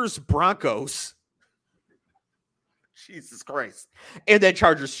 Packers, Broncos. Jesus Christ. And then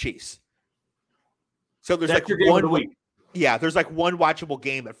Chargers, Chiefs. So there's That's like one week. Yeah, there's like one watchable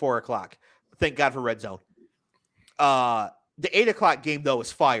game at 4:00. Thank God for Red Zone. The 8:00 game, though,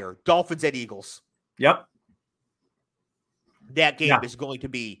 is fire. Dolphins at Eagles. Yep. That game is going to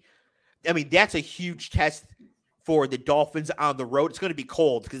be, I mean, that's a huge test for the Dolphins on the road. It's going to be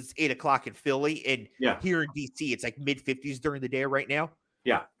cold because it's 8:00 in Philly. And here in DC, it's like mid-50s during the day right now.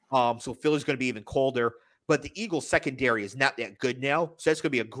 Yeah. So Philly's going to be even colder. But the Eagles secondary is not that good now. So that's going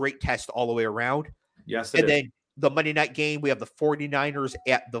to be a great test all the way around. Yes, and then the Monday night game, we have the 49ers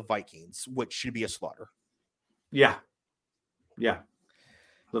at the Vikings, which should be a slaughter. Yeah.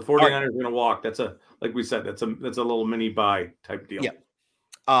 The 49ers are going to walk. That's like we said, that's a little mini bye type deal.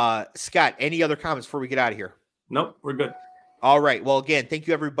 Yeah. Scott, any other comments before we get out of here? Nope, we're good. All right. Well, again, thank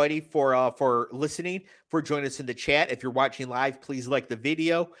you everybody for listening, for joining us in the chat. If you're watching live, please like the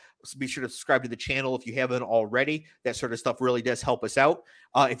video. So be sure to subscribe to the channel if you haven't already. That sort of stuff really does help us out.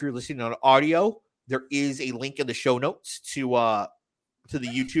 If you're listening on audio, there is a link in the show notes to the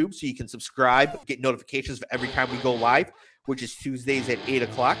YouTube, so you can subscribe, get notifications for every time we go live, which is Tuesdays at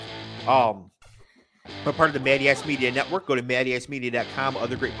 8:00. I'm part of the Matty Ice Media Network. Go to MattyIceMedia.com.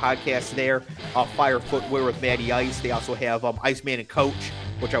 Other great podcasts there. Fire Footwear with Matty Ice. They also have Iceman and Coach,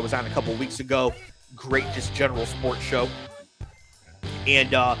 which I was on a couple weeks ago. Great, just general sports show.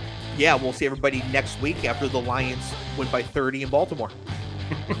 And we'll see everybody next week after the Lions win by 30 in Baltimore.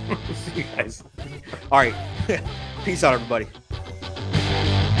 See you guys. All right. Peace out, everybody.